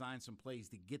try to design some plays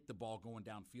to get the ball going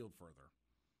downfield further.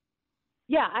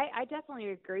 Yeah, I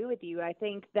definitely agree with you. I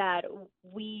think that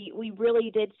we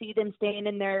really did see them staying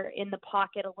in the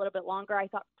pocket a little bit longer. I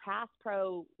thought pass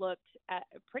pro looked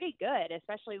pretty good,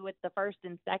 especially with the first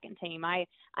and second team. I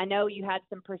know you had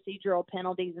some procedural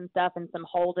penalties and stuff and some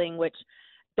holding, which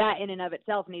that in and of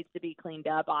itself needs to be cleaned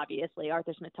up, obviously.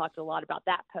 Arthur Smith talked a lot about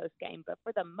that post game. But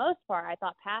for the most part, I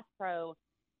thought pass pro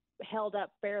held up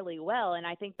fairly well, and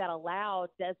I think that allowed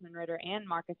Desmond Ridder and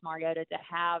Marcus Mariota to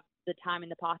have the time in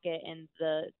the pocket and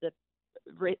the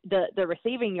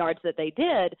receiving yards that they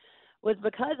did was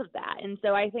because of that. And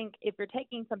so I think if you're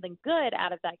taking something good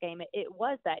out of that game, it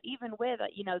was that. Even with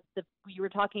you were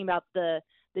talking about the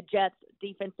Jets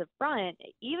defensive front,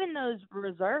 even those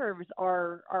reserves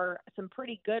are some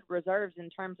pretty good reserves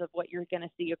in terms of what you're going to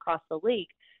see across the league.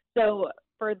 So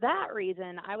for that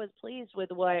reason, I was pleased with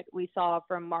what we saw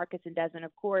from Marcus and Desmond.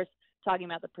 Of course, talking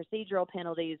about the procedural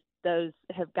penalties, those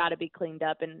have got to be cleaned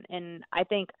up. And I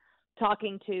think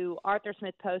talking to Arthur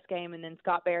Smith postgame and then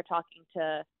Scott Bair talking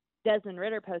to Desmond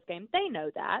Ridder postgame, they know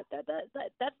that.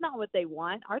 That's not what they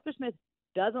want. Arthur Smith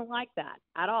doesn't like that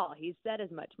at all. He's said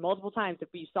as much multiple times. If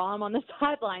you saw him on the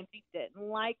sidelines, he didn't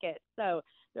like it. So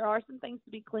there are some things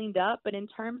to be cleaned up. But in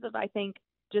terms of, I think,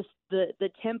 just the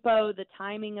tempo, the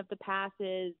timing of the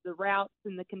passes, the routes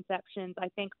and the conceptions, I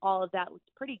think all of that was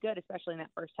pretty good, especially in that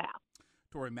first half.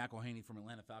 Tori McElhaney from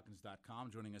AtlantaFalcons.com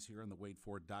joining us here on the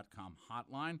WadeFord.com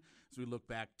hotline as we look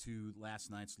back to last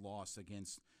night's loss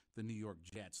against the New York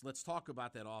Jets. Let's talk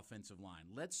about that offensive line.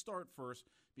 Let's start first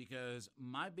because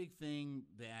my big thing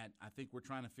that I think we're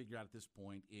trying to figure out at this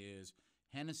point is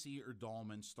Hennessy or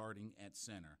Dahlman starting at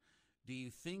center. Do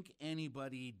you think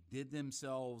anybody did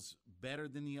themselves better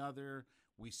than the other?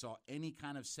 We saw any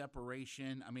kind of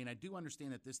separation? I mean, I do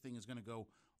understand that this thing is going to go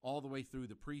all the way through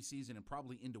the preseason and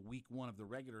probably into week 1 of the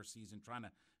regular season trying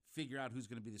to figure out who's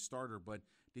going to be the starter. But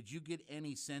did you get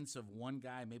any sense of one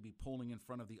guy maybe pulling in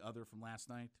front of the other from last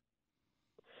night?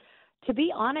 To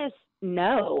be honest,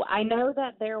 no. I know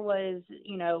that there was,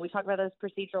 we talked about those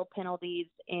procedural penalties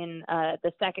in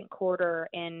the second quarter.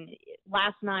 And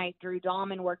last night, Drew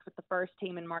Dahlman worked with the first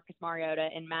team and Marcus Mariota,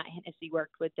 and Matt Hennessy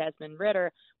worked with Desmond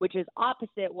Ritter, which is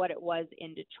opposite what it was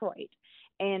in Detroit.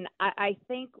 And I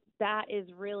think that is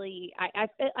really, I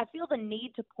feel the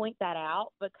need to point that out,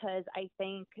 because I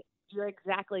think you're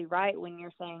exactly right when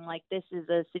you're saying, like, this is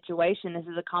a situation, this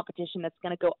is a competition that's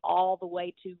going to go all the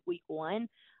way to week one.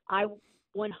 I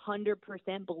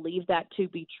 100% believe that to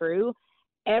be true.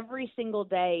 Every single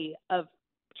day of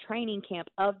training camp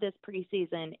of this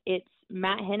preseason, it's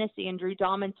Matt Hennessy and Drew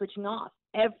Dahlman switching off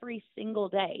every single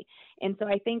day. And so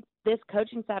I think this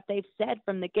coaching staff, they've said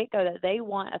from the get-go that they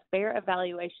want a fair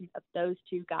evaluation of those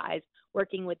two guys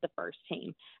working with the first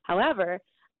team. However,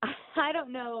 I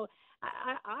don't know.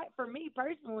 For me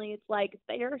personally, it's like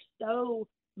they are so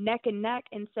neck and neck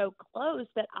and so close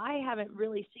that I haven't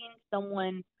really seen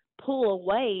someone pull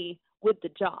away with the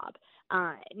job.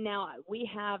 Now, we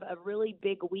have a really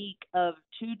big week of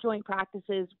 2 joint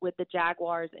practices with the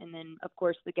Jaguars, and then, of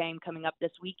course, the game coming up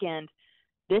this weekend.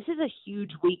 This is a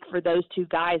huge week for those two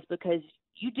guys, because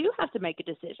you do have to make a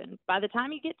decision. By the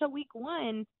time you get to week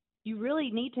one, you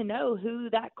really need to know who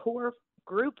that core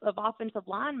group of offensive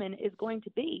linemen is going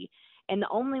to be. And the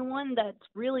only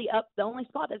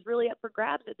spot that's really up for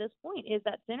grabs at this point is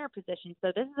that center position.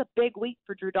 So this is a big week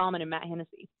for Drew Dahlman and Matt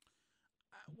Hennessy.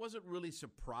 I wasn't really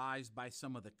surprised by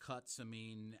some of the cuts. I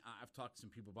mean, I've talked to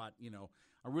some people about,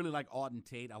 I really like Auden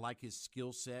Tate. I like his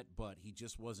skill set, but he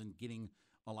just wasn't getting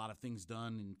a lot of things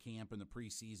done in camp in the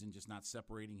preseason, just not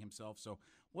separating himself. So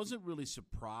wasn't really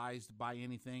surprised by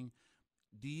anything.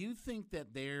 Do you think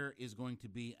that there is going to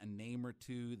be a name or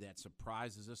two that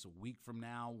surprises us a week from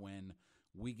now when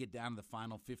we get down to the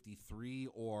final 53,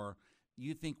 or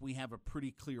you think we have a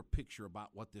pretty clear picture about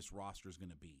what this roster is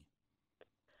going to be?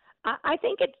 I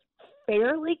think it's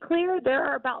fairly clear. There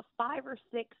are about 5 or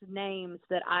 6 names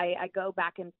that I go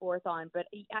back and forth on, but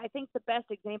I think the best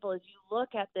example is you look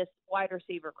at this wide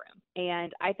receiver room,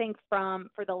 and I think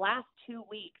for the last 2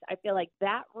 weeks, I feel like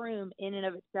that room in and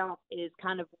of itself is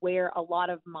kind of where a lot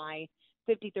of my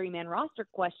 53-man roster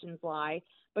questions lie,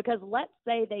 because let's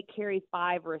say they carry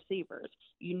 5 receivers.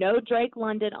 Drake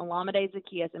London, Olamide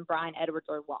Zaccheaus, and Bryan Edwards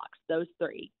are locks, those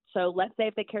 3. So let's say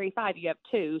if they carry 5, you have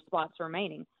 2 spots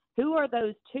remaining. Who are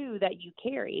those 2 that you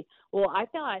carry? Well, I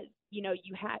thought,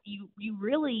 you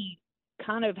really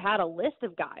kind of had a list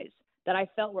of guys that I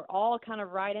felt were all kind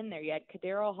of right in there. You had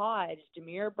Kadero Hodge,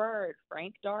 Jameer Byrd,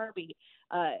 Frank Darby,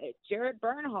 Jared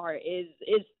Bernhardt is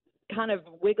kind of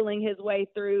wiggling his way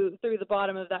through the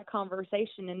bottom of that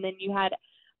conversation. And then you had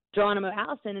Geronimo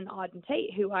Allison and Auden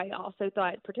Tate, who I also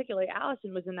thought, particularly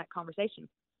Allison, was in that conversation.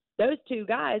 Those 2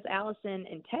 guys, Allison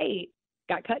and Tate,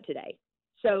 got cut today.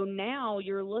 So now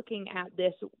you're looking at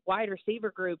this wide receiver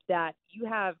group that you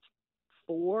have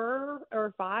 4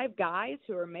 or 5 guys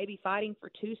who are maybe fighting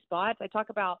for 2 spots. I talk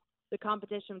about the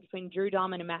competition between Drew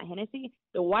Dahlman and Matt Hennessy.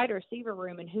 The wide receiver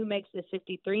room and who makes this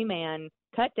 53-man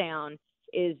cut down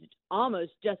is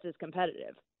almost just as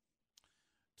competitive.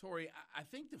 Tori, I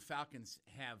think the Falcons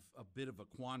have a bit of a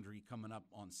quandary coming up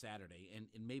on Saturday, and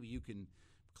maybe you can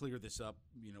clear this up,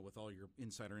 with all your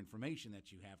insider information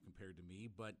that you have compared to me,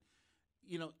 but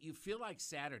you feel like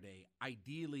Saturday,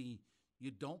 ideally,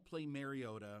 you don't play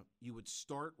Mariota. You would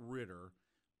start Ritter,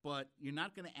 but you're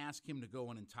not going to ask him to go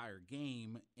an entire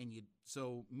game.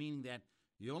 So meaning that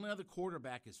the only other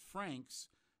quarterback is Franks.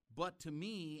 But to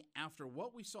me, after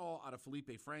what we saw out of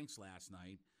Felipe Franks last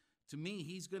night, to me,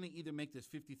 he's going to either make this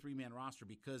 53-man roster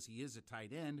because he is a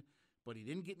tight end, but he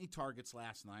didn't get any targets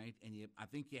last night. And I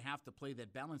think you have to play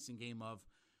that balancing game of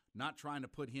not trying to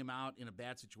put him out in a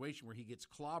bad situation where he gets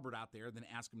clobbered out there, then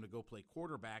ask him to go play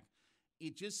quarterback.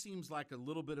 It just seems like a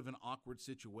little bit of an awkward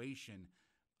situation.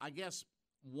 I guess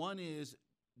one is,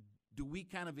 do we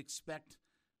kind of expect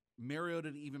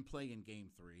Mariota to even play in Game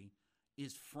 3?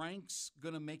 Is Franks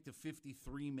going to make the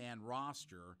 53-man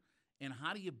roster? And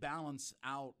how do you balance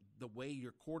out the way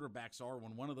your quarterbacks are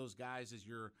when one of those guys is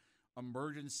your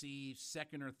emergency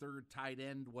second or third tight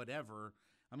end, whatever?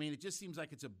 I mean, it just seems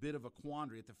like it's a bit of a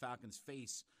quandary at the Falcons'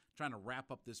 face trying to wrap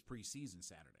up this preseason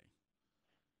Saturday.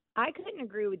 I couldn't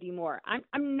agree with you more.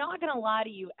 I'm not going to lie to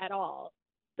you at all.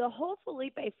 The whole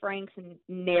Felipe Franks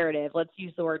narrative, let's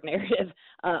use the word narrative.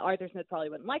 Arthur Smith probably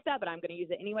wouldn't like that, but I'm going to use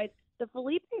it anyways. The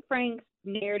Felipe Franks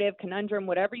narrative, conundrum,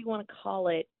 whatever you want to call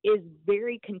it, is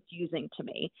very confusing to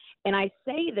me. And I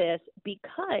say this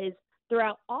because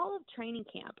throughout all of training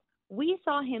camp, we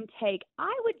saw him take,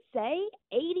 I would say,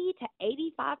 80 to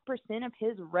 85% of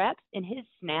his reps and his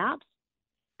snaps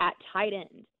at tight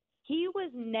end. he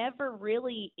was never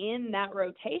really in that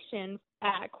rotation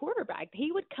at quarterback.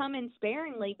 He would come in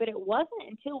sparingly, but it wasn't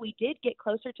until we did get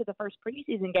closer to the first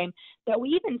preseason game that we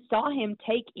even saw him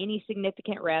take any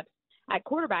significant reps at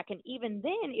quarterback. And even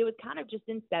then, it was kind of just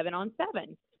in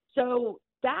 7-on-7. So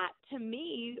that, to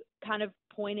me, kind of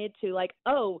pointed to like,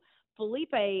 oh,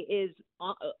 Felipe is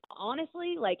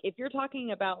honestly, like, if you're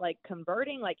talking about like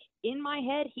converting, like in my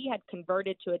head, he had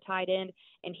converted to a tight end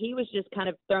and he was just kind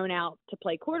of thrown out to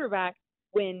play quarterback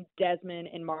when Desmond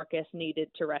and Marcus needed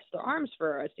to rest their arms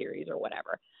for a series or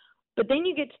whatever. But then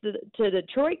you get to the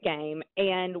Detroit game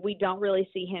and we don't really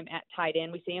see him at tight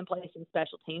end. We see him play some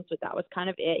special teams, but that was kind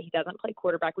of it. He doesn't play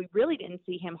quarterback. We really didn't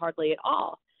see him hardly at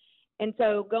all. And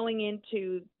so going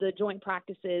into the joint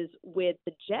practices with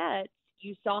the Jets,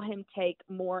 you saw him take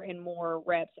more and more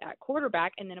reps at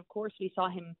quarterback. And then, of course, we saw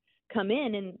him come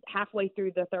in and halfway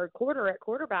through the third quarter at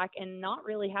quarterback and not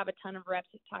really have a ton of reps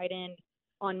at tight end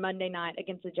on Monday night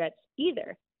against the Jets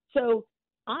either. So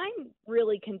I'm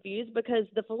really confused because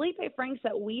the Felipe Franks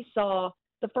that we saw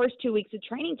the first 2 weeks of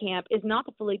training camp is not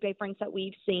the Felipe Franks that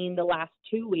we've seen the last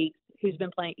 2 weeks he's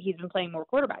been playing more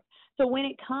quarterback. So when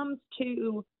it comes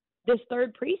to this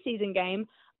third preseason game,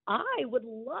 I would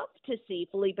love to see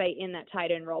Felipe in that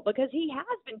tight end role because he has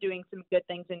been doing some good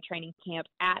things in training camp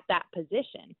at that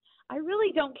position. I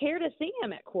really don't care to see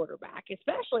him at quarterback,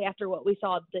 especially after what we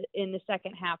saw in the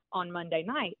second half on Monday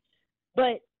night.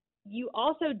 But you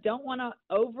also don't want to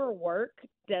overwork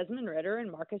Desmond Ridder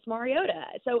and Marcus Mariota.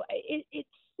 So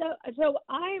so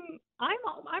I'm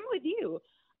with you.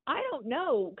 I don't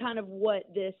know kind of what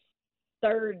this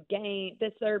third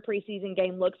preseason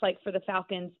game looks like for the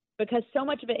Falcons, because so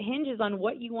much of it hinges on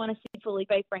what you want to see Felipe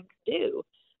Franks do.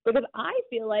 Because I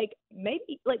feel like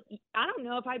maybe, like, I don't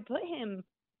know if I'd put him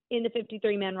in the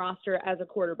 53-man roster as a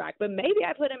quarterback, but maybe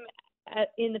I put him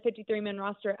in the 53-man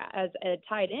roster as a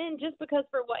tight end just because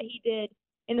for what he did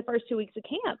in the first 2 weeks of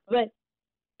camp. But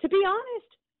to be honest,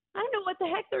 I don't know what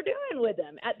the heck they're doing with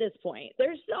him at this point.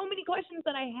 There's so many questions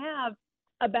that I have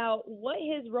about what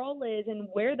his role is and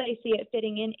where they see it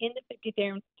fitting in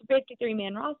the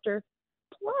 53-man roster,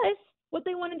 plus what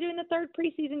they want to do in the third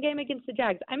preseason game against the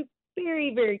Jags. I'm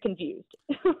very, very confused.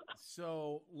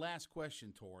 So, last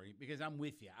question, Tori, because I'm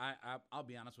with you. I'll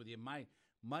be honest with you.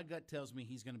 My gut tells me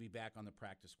he's going to be back on the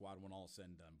practice squad when all is said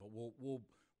and done. But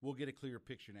we'll get a clearer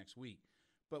picture next week.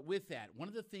 But with that, one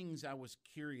of the things I was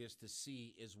curious to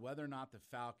see is whether or not the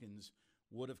Falcons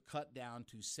would have cut down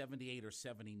to 78 or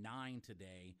 79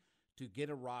 today to get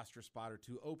a roster spot or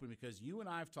two open, because you and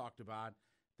I have talked about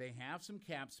they have some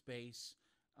cap space.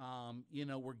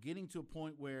 We're getting to a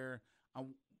point where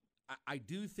I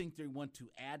do think they want to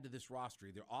add to this roster,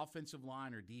 either offensive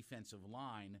line or defensive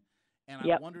line. And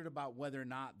I wondered about whether or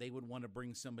not they would want to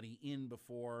bring somebody in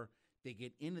before they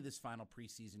get into this final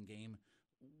preseason game.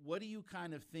 What do you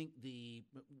kind of think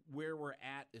where we're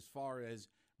at as far as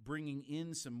bringing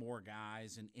in some more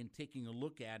guys and taking a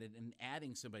look at it and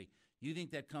adding somebody? You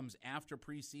think that comes after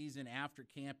preseason, after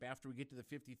camp, after we get to the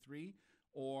 53?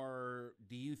 Or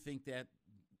do you think that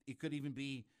it could even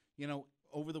be,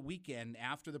 over the weekend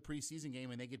after the preseason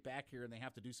game and they get back here and they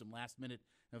have to do some last-minute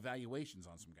evaluations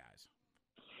on some guys?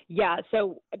 Yeah,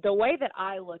 so the way that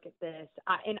I look at this,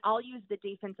 and I'll use the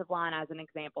defensive line as an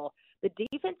example. The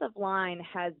defensive line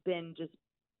has been just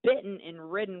bitten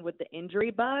and ridden with the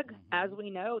injury bug. Mm-hmm. As we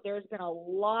know, there's been a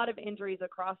lot of injuries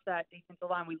across that defensive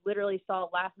line. We literally saw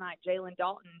last night Jalen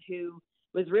Dalton, who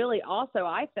was really also,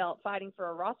 I felt, fighting for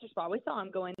a roster spot. We saw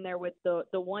him go in there with the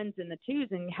ones and the twos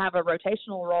and have a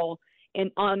rotational role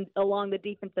along the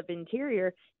defensive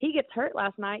interior. He gets hurt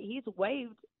last night. He's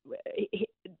waived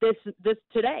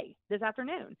this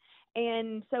afternoon.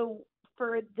 And so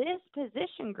for this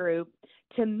position group,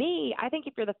 to me, I think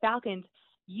if you're the Falcons,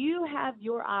 you have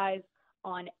your eyes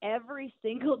on every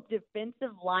single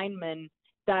defensive lineman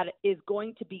that is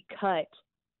going to be cut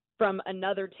from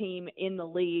another team in the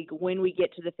league when we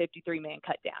get to the 53-man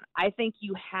cut down. I think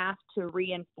you have to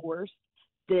reinforce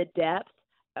the depth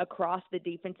across the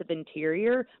defensive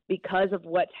interior because of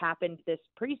what's happened this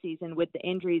preseason with the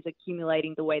injuries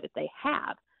accumulating the way that they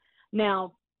have.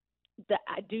 Now,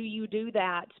 do you do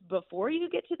that before you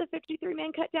get to the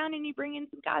 53-man cut down and you bring in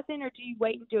some guys in, or do you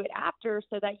wait and do it after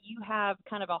so that you have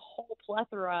kind of a whole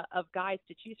plethora of guys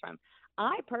to choose from?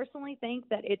 I personally think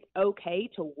that it's okay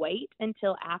to wait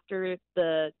until after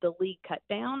the league cut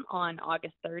down on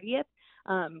August 30th.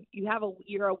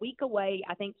 You're a week away.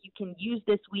 I think you can use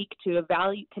this week to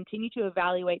continue to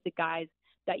evaluate the guys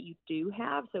that you do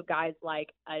have. So guys like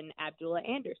an Abdullah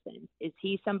Anderson, is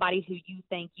he somebody who you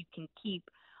think you can keep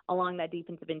along that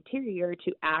defensive interior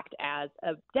to act as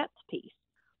a depth piece?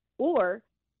 Or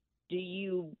do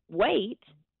you wait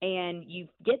and you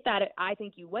get that? I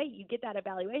think you wait, you get that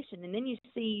evaluation, and then you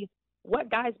see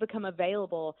what guys become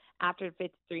available after the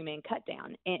 53-man cut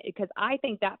down. And because I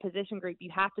think that position group, you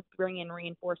have to bring in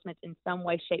reinforcements in some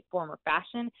way, shape, form, or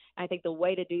fashion. And I think the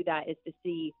way to do that is to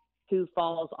see who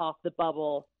falls off the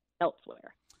bubble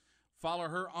elsewhere. Follow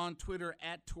her on Twitter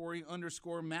at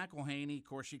Tori_McElhaney. Of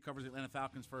course, she covers the Atlanta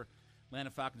Falcons for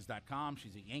AtlantaFalcons.com.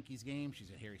 She's at Yankees game. She's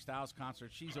at Harry Styles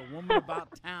concert. She's a woman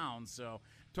about town. So,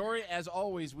 Tori, as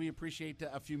always, we appreciate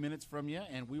a few minutes from you,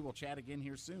 and we will chat again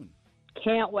here soon.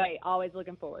 Can't wait. Always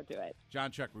looking forward to it.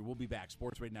 John Chuckery will be back.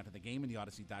 Sports Radio After the Game and the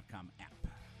Odyssey.com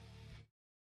app.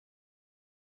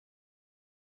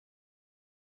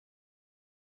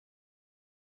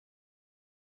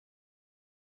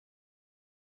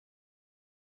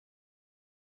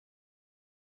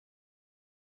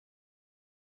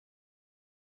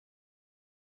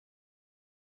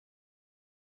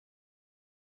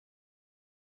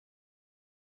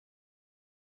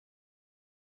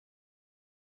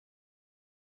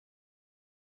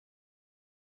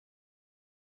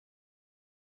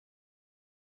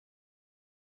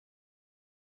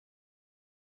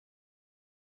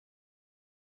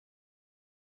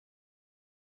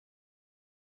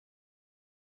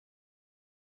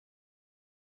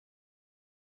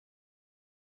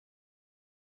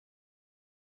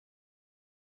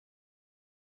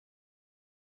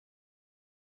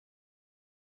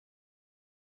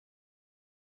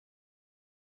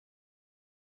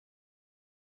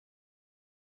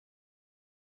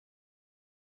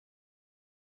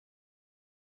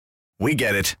 We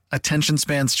get it. Attention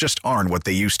spans just aren't what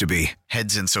they used to be.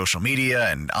 Heads in social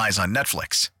media and eyes on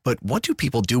Netflix. But what do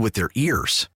people do with their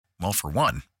ears? Well, for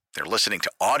one, they're listening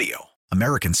to audio.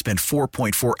 Americans spend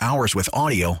 4.4 hours with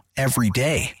audio every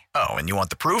day. Oh, and you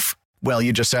want the proof? Well,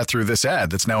 you just sat through this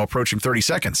ad that's now approaching 30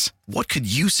 seconds. What could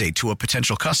you say to a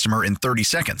potential customer in 30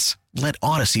 seconds? Let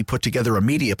Odyssey put together a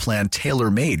media plan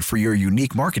tailor-made for your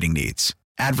unique marketing needs.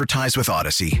 Advertise with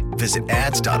Odyssey. Visit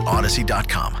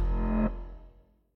ads.odyssey.com.